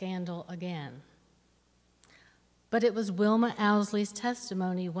that scandal again. But it was Wilma Owsley's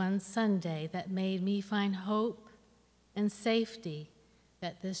testimony one Sunday that made me find hope and safety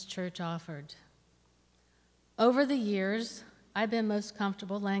that this church offered. Over the years, I've been most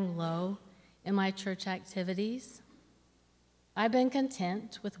comfortable laying low in my church activities. I've been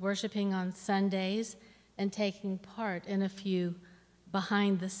content with worshiping on Sundays and taking part in a few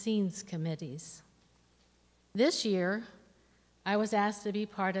behind-the-scenes committees. This year, I was asked to be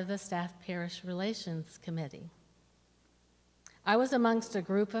part of the Staff Parish Relations Committee. I was amongst a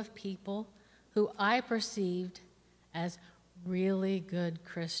group of people who I perceived as really good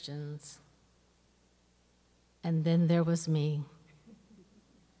Christians. And then there was me.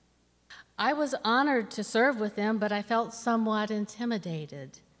 I was honored to serve with them, but I felt somewhat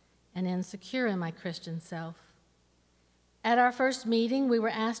intimidated and insecure in my Christian self. At our first meeting, we were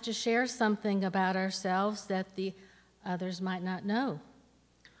asked to share something about ourselves that the others might not know.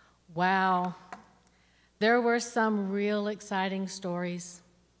 Wow, there were some real exciting stories.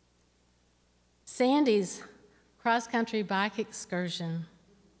 Sandy's cross-country bike excursion.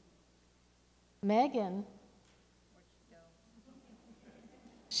 Megan,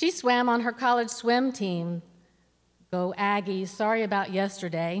 she swam on her college swim team. Go Aggies, sorry about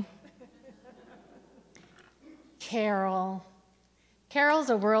yesterday. Carol's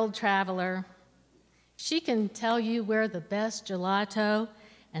a world traveler. She can tell you where the best gelato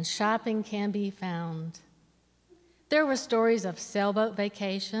and shopping can be found. There were stories of sailboat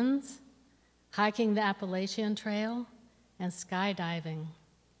vacations, hiking the Appalachian Trail, and skydiving.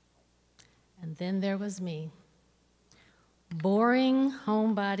 And then there was me. Boring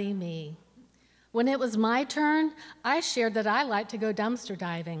homebody me. When it was my turn, I shared that I like to go dumpster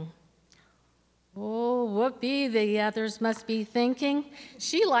diving. Oh, whoopee, the others must be thinking.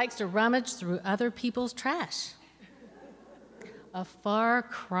 She likes to rummage through other people's trash. A far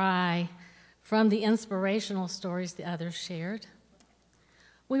cry from the inspirational stories the others shared.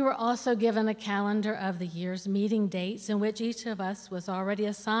 We were also given a calendar of the year's meeting dates in which each of us was already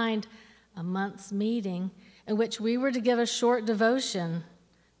assigned a month's meeting in which we were to give a short devotion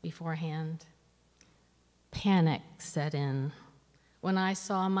beforehand. Panic set in when I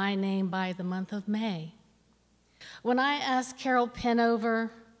saw my name by the month of May. When I asked Carol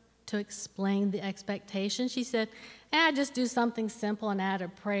Pinover to explain the expectation, she said, just do something simple and add a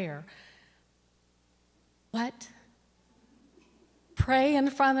prayer. What? Pray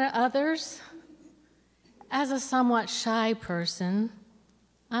in front of others? As a somewhat shy person,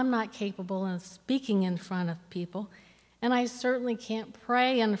 I'm not capable of speaking in front of people, and I certainly can't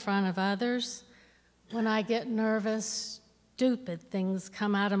pray in front of others. When I get nervous, stupid things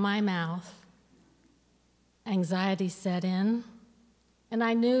come out of my mouth. Anxiety set in, and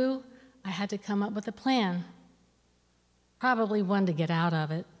I knew I had to come up with a plan, probably one to get out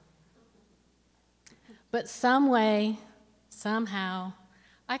of it. But some way, somehow,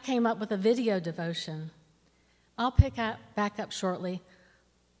 I came up with a video devotion. I'll back up shortly,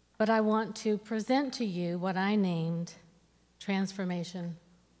 but I want to present to you what I named Transformation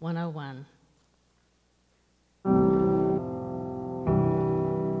 101.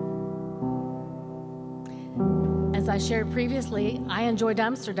 As I shared previously, I enjoy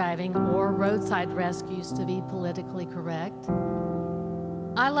dumpster diving, or roadside rescues to be politically correct.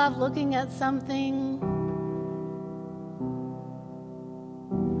 I love looking at something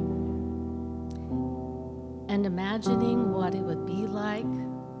and imagining what it would be like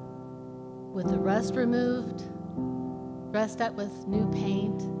with the rust removed, dressed up with new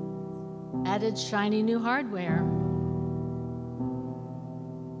paint, added shiny new hardware.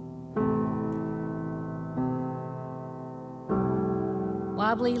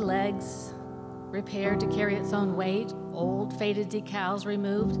 Wobbly legs repaired to carry its own weight, old faded decals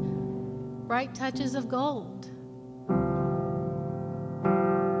removed, bright touches of gold.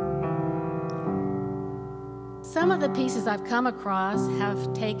 Some of the pieces I've come across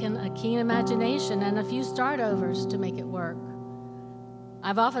have taken a keen imagination and a few start-overs to make it work.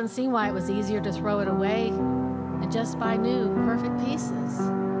 I've often seen why it was easier to throw it away and just buy new, perfect pieces.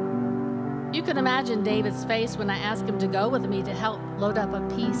 You can imagine David's face when I asked him to go with me to help load up a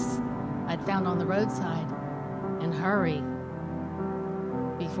piece I'd found on the roadside, and hurry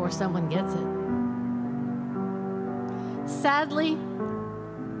before someone gets it. Sadly,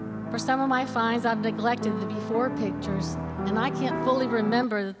 for some of my finds, I've neglected the before pictures, and I can't fully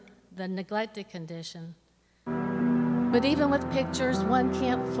remember the neglected condition. But even with pictures, one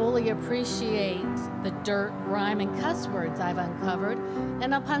can't fully appreciate the dirt, grime, and cuss words I've uncovered.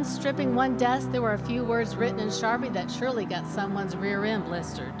 And upon stripping one desk, there were a few words written in Sharpie that surely got someone's rear end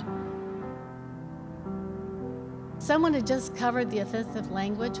blistered. Someone had just covered the offensive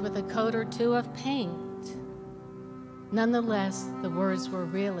language with a coat or two of paint. Nonetheless, the words were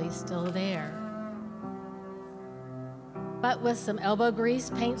really still there. But with some elbow grease,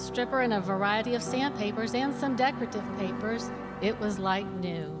 paint stripper, and a variety of sandpapers and some decorative papers, it was like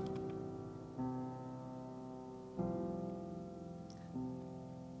new.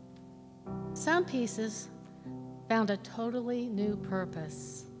 Some pieces found a totally new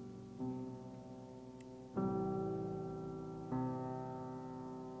purpose.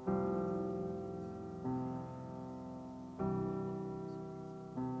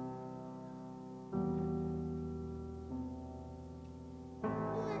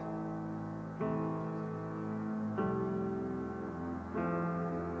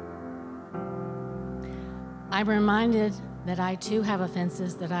 I'm reminded that I too have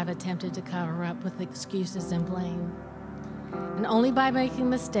offenses that I've attempted to cover up with excuses and blame. And only by making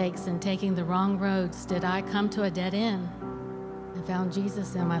mistakes and taking the wrong roads did I come to a dead end and found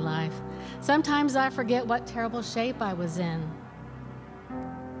Jesus in my life. Sometimes I forget what terrible shape I was in.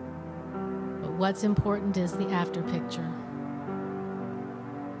 But what's important is the after picture.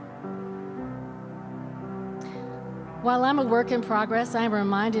 While I'm a work in progress, I'm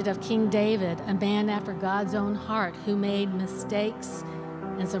reminded of King David, a man after God's own heart who made mistakes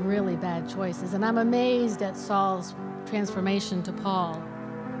and some really bad choices. And I'm amazed at Saul's transformation to Paul.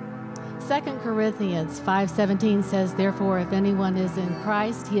 2 Corinthians 5:17 says, "Therefore, if anyone is in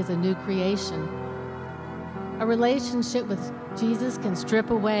Christ, he is a new creation." A relationship with Jesus can strip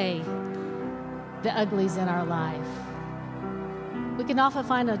away the uglies in our life. We can often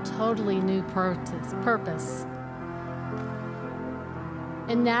find a totally new purpose.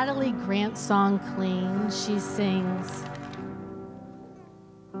 In Natalie Grant's song, Clean, she sings,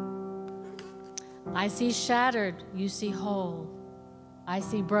 "I see shattered, you see whole. I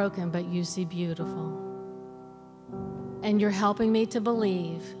see broken, but you see beautiful. And you're helping me to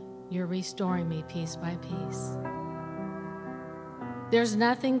believe you're restoring me piece by piece. There's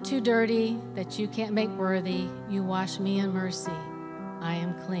nothing too dirty that you can't make worthy. You wash me in mercy. I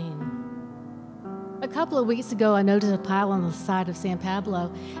am clean." A couple of weeks ago, I noticed a pile on the side of San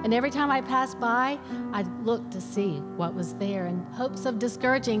Pablo, and every time I passed by, I'd look to see what was there. In hopes of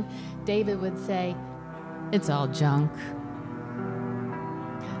discouraging, David would say, "It's all junk."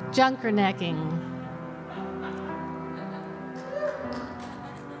 Junkernecking.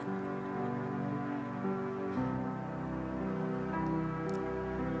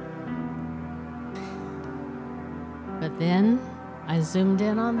 But then I zoomed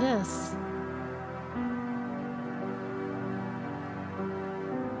in on this.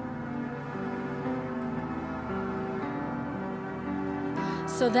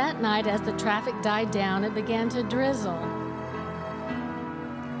 So that night, as the traffic died down, it began to drizzle.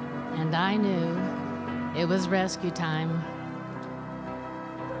 And I knew it was rescue time.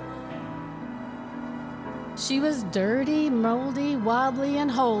 She was dirty, moldy, wobbly, and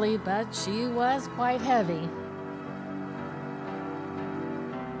holy, but she was quite heavy.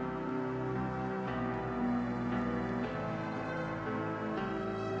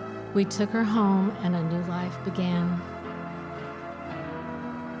 We took her home, and a new life began.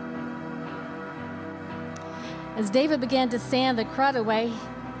 As David began to sand the crud away,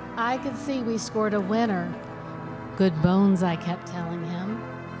 I could see we scored a winner. Good bones, I kept telling him.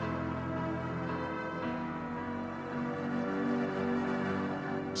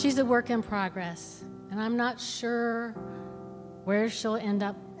 She's a work in progress, and I'm not sure where she'll end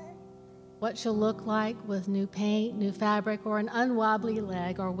up, what she'll look like with new paint, new fabric, or an unwobbly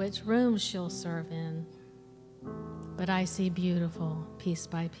leg, or which room she'll serve in. But I see beautiful piece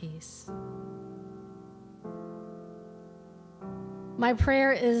by piece. My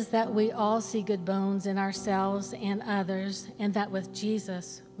prayer is that we all see good bones in ourselves and others, and that with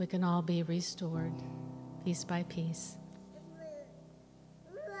Jesus, we can all be restored piece by piece.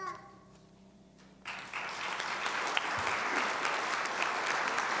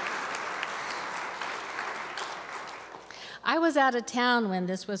 I was out of town when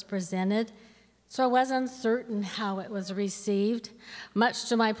this was presented, so I was uncertain how it was received. Much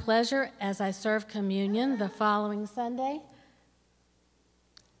to my pleasure, as I served communion the following Sunday,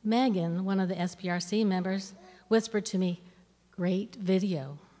 Megan, one of the SPRC members, whispered to me, "Great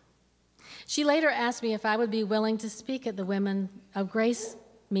video." She later asked me if I would be willing to speak at the Women of Grace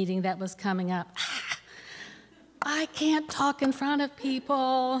meeting that was coming up. I can't talk in front of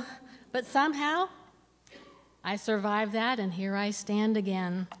people, but somehow I survived that, and here I stand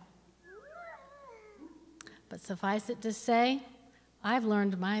again. But suffice it to say, I've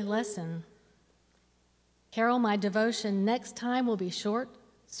learned my lesson. Carol, my devotion next time will be short,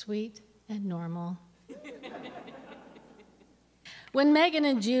 sweet, and normal. When Megan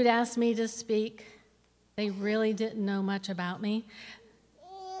and Jude asked me to speak, they really didn't know much about me.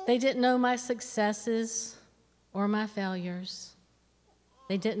 They didn't know my successes or my failures.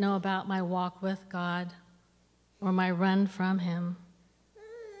 They didn't know about my walk with God or my run from Him.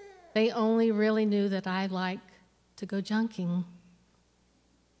 They only really knew that I like to go junking.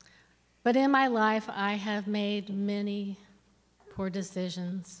 But in my life, I have made many poor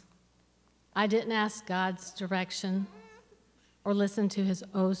decisions. I didn't ask God's direction or listen to His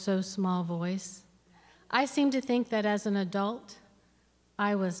oh-so-small voice. I seem to think that as an adult,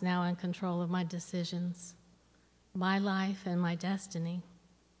 I was now in control of my decisions, my life, and my destiny.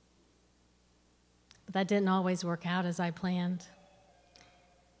 But that didn't always work out as I planned.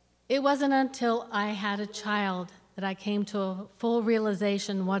 It wasn't until I had a child that I came to a full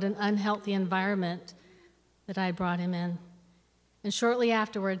realization what an unhealthy environment that I brought him in. And shortly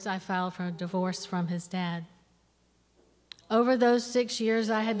afterwards, I filed for a divorce from his dad. Over those 6 years,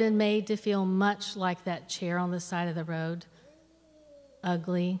 I had been made to feel much like that chair on the side of the road.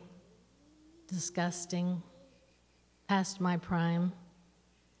 Ugly, disgusting, past my prime.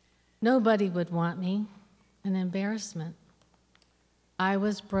 Nobody would want me, an embarrassment. I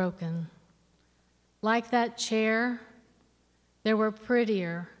was broken. Like that chair, there were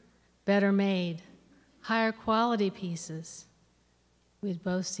prettier, better made, higher quality pieces. We'd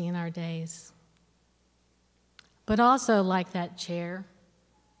both seen our days. But also like that chair,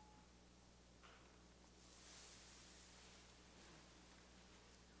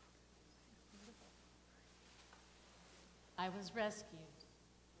 I was rescued.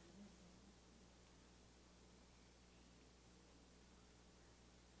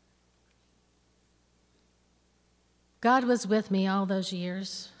 God was with me all those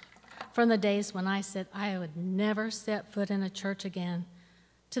years, from the days when I said I would never set foot in a church again,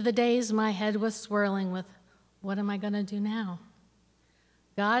 to the days my head was swirling with, what am I going to do now?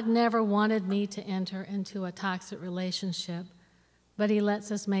 God never wanted me to enter into a toxic relationship, but he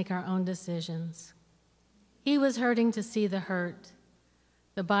lets us make our own decisions. He was hurting to see the hurt.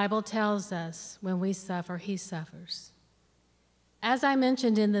 The Bible tells us when we suffer, he suffers. As I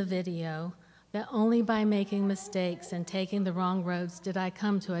mentioned in the video, that only by making mistakes and taking the wrong roads did I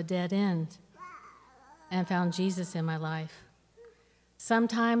come to a dead end and found Jesus in my life.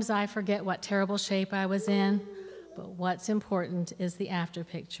 Sometimes I forget what terrible shape I was in, but what's important is the after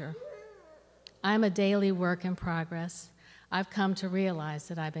picture. I'm a daily work in progress. I've come to realize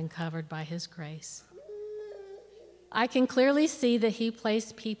that I've been covered by his grace. I can clearly see that he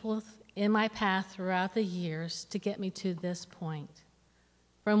placed people in my path throughout the years to get me to this point.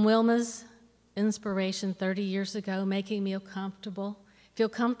 From Wilma's inspiration 30 years ago, making me feel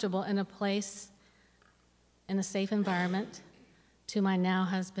comfortable in a place, in a safe environment, to my now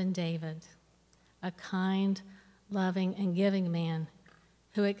husband, David, a kind, loving, and giving man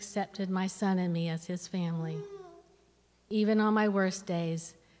who accepted my son and me as his family. Even on my worst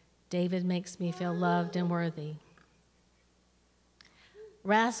days, David makes me feel loved and worthy.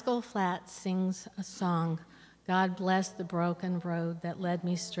 Rascal Flatts sings a song, God Bless the Broken Road That Led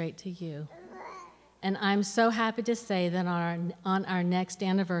Me Straight to You. And I'm so happy to say that on our next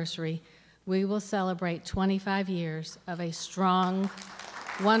anniversary, we will celebrate 25 years of a strong,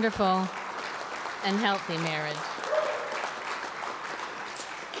 wonderful, and healthy marriage.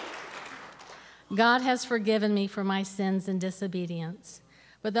 God has forgiven me for my sins and disobedience,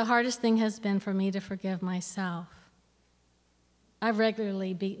 but the hardest thing has been for me to forgive myself. I've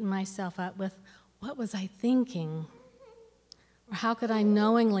regularly beaten myself up with, what was I thinking? Or how could I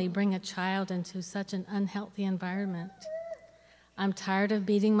knowingly bring a child into such an unhealthy environment? I'm tired of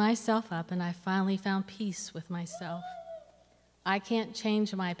beating myself up, and I finally found peace with myself. I can't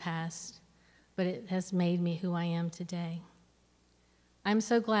change my past, but it has made me who I am today. I'm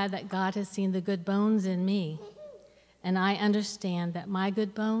so glad that God has seen the good bones in me, and I understand that my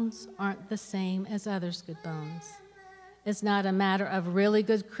good bones aren't the same as others' good bones. It's not a matter of really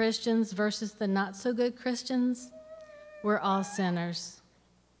good Christians versus the not so good Christians. We're all sinners.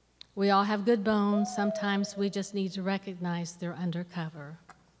 We all have good bones. Sometimes we just need to recognize they're undercover.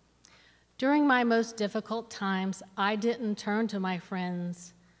 During my most difficult times, I didn't turn to my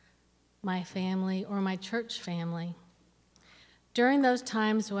friends, my family, or my church family. During those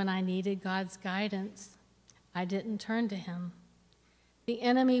times when I needed God's guidance, I didn't turn to him. The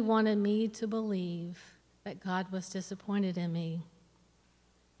enemy wanted me to believe that God was disappointed in me,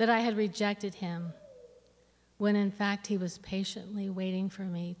 that I had rejected him, when in fact he was patiently waiting for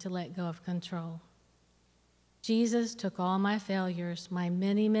me to let go of control. Jesus took all my failures, my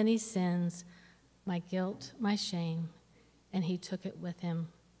many, many sins, my guilt, my shame, and he took it with him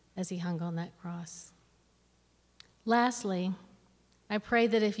as he hung on that cross. Lastly, I pray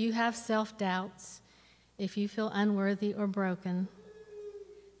that if you have self-doubts, if you feel unworthy or broken,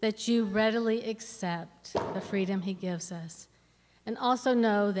 that you readily accept the freedom he gives us, and also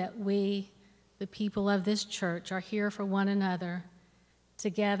know that we, the people of this church, are here for one another.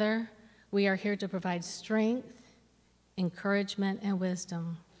 Together, we are here to provide strength, encouragement, and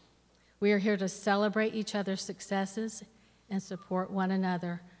wisdom. We are here to celebrate each other's successes and support one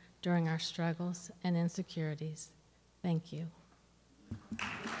another during our struggles and insecurities. Thank you.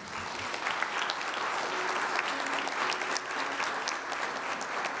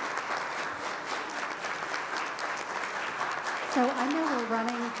 So I know we're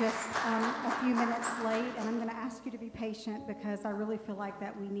running just a few minutes late, and I'm going to ask you to be patient because I really feel like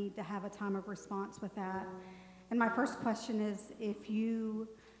that we need to have a time of response with that. And my first question is, if you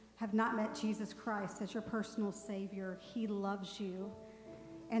have not met Jesus Christ as your personal Savior, He loves you,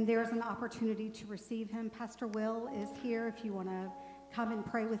 and there's an opportunity to receive Him. Pastor Will is here if you want to come and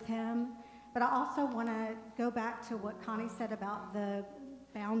pray with him. But I also want to go back to what Connie said about the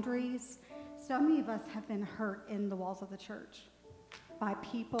boundaries. So many of us have been hurt in the walls of the church by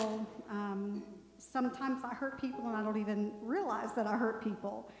people. Sometimes I hurt people and I don't even realize that I hurt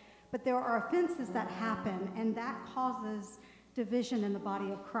people. But there are offenses that happen, and that causes division in the body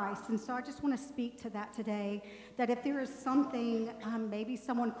of Christ. And so I just want to speak to that today, that if there is something, maybe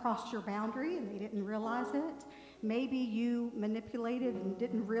someone crossed your boundary and they didn't realize it. Maybe you manipulated and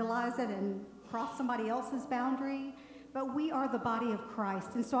didn't realize it and crossed somebody else's boundary. But we are the body of Christ.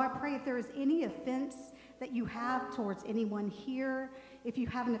 And so I pray if there is any offense that you have towards anyone here, if you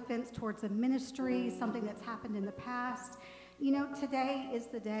have an offense towards a ministry, something that's happened in the past, you know, today is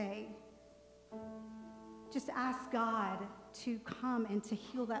the day. Just ask God to come and to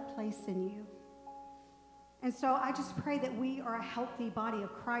heal that place in you. And so I just pray that we are a healthy body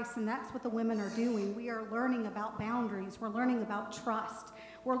of Christ, and that's what the women are doing. We are learning about boundaries. We're learning about trust.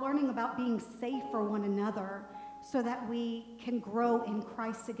 We're learning about being safe for one another so that we can grow in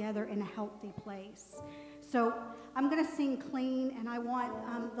Christ together in a healthy place. So I'm going to sing clean, and I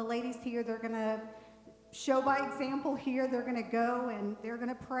want the ladies here, they're going to show by example here. They're going to go and they're going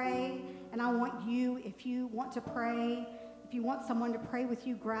to pray. And I want you, if you want to pray, if you want someone to pray with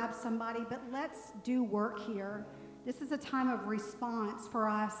you, grab somebody. But let's do work here. This is a time of response for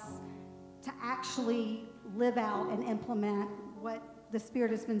us to actually live out and implement what the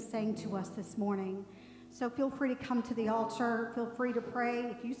Spirit has been saying to us this morning. So feel free to come to the altar. Feel free to pray.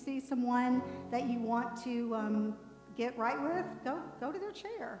 If you see someone that you want to get right with, go to their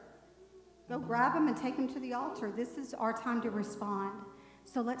chair. Go grab them and take them to the altar. This is our time to respond.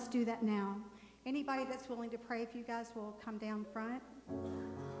 So let's do that now. Anybody that's willing to pray, if you guys will come down front.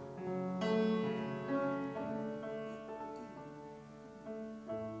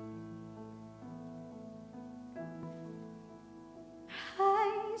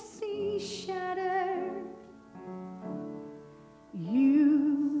 I see shattered.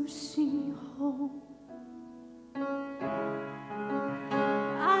 You see whole.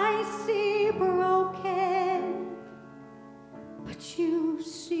 I see broken, but you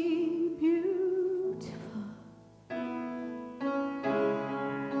see beautiful.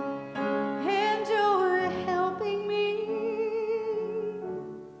 And you're helping me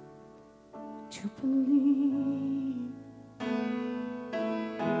to believe.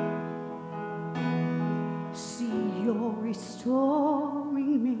 See, you're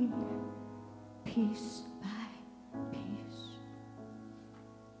restoring me piece by piece.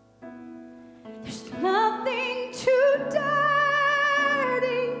 There's nothing too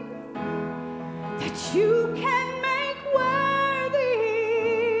dirty that you can make worthy.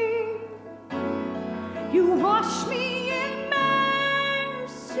 You wash me in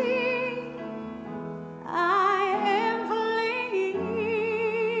mercy. I am clean.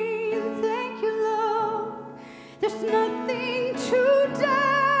 Thank you, Lord. There's nothing too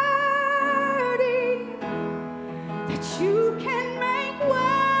dirty that you can make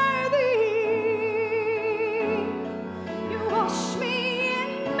worthy. You wash me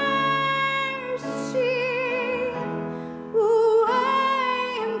in mercy. Ooh, I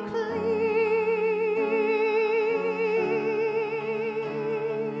am clean.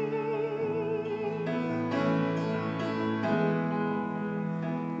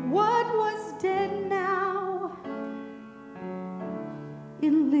 What was dead now,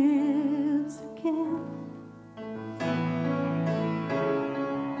 it lives again.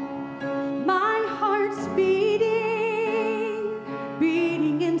 My heart's beating,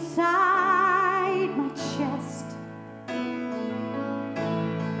 beating inside my chest.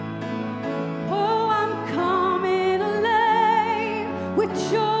 Oh, I'm coming alive with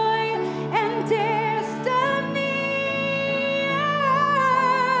joy and destiny.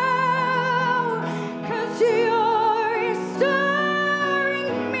 Oh, 'cause you're restoring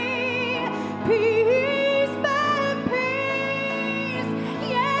me piece by piece.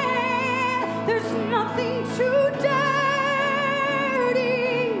 Yeah, there's nothing too dirty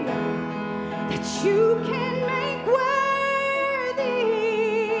that you can make worthy.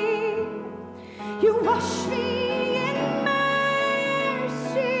 You wash me in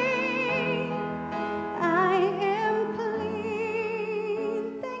mercy. I am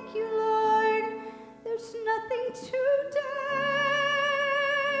clean. Thank you, Lord. There's nothing too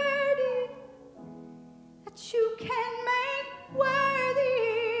dirty that you can make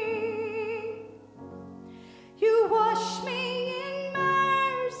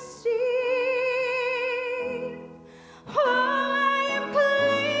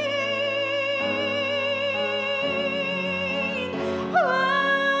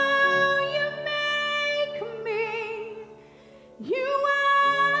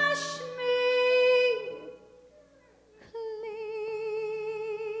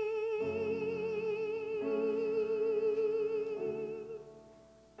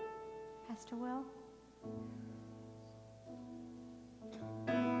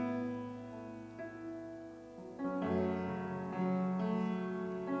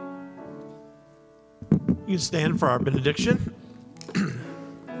You stand for our benediction.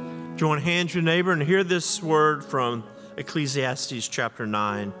 Join hands your neighbor and hear this word from Ecclesiastes chapter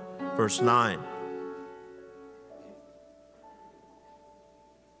 9, verse 9.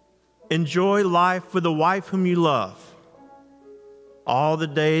 Enjoy life with the wife whom you love, all the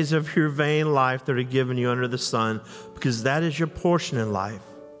days of your vain life that are given you under the sun, because that is your portion in life,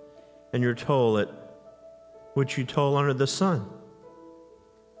 and your toll at which you toll under the sun.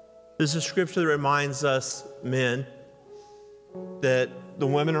 This is a scripture that reminds us, men, that the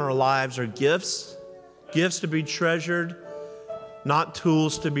women in our lives are gifts to be treasured, not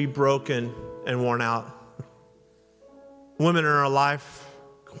tools to be broken and worn out. Women in our life,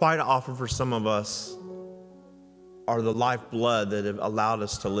 quite often for some of us, are the lifeblood that have allowed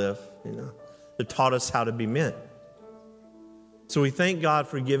us to live, that taught us how to be men. So we thank God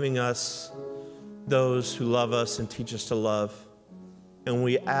for giving us those who love us and teach us to love. And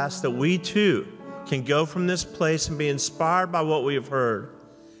we ask that we too can go from this place and be inspired by what we have heard,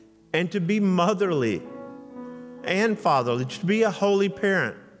 and to be motherly and fatherly, to be a holy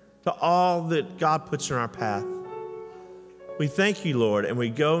parent to all that God puts in our path. We thank you, Lord, and we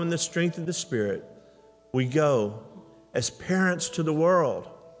go in the strength of the Spirit. We go as parents to the world,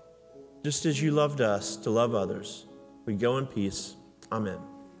 just as you loved us to love others. We go in peace. Amen.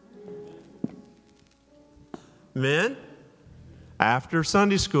 Men, after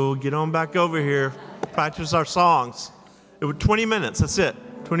Sunday school, get on back over here, practice our songs. It was 20 minutes, that's it,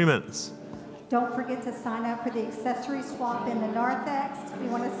 20 minutes. Don't forget to sign up for the accessory swap in the narthex. We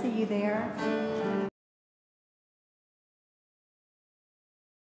want to see you there.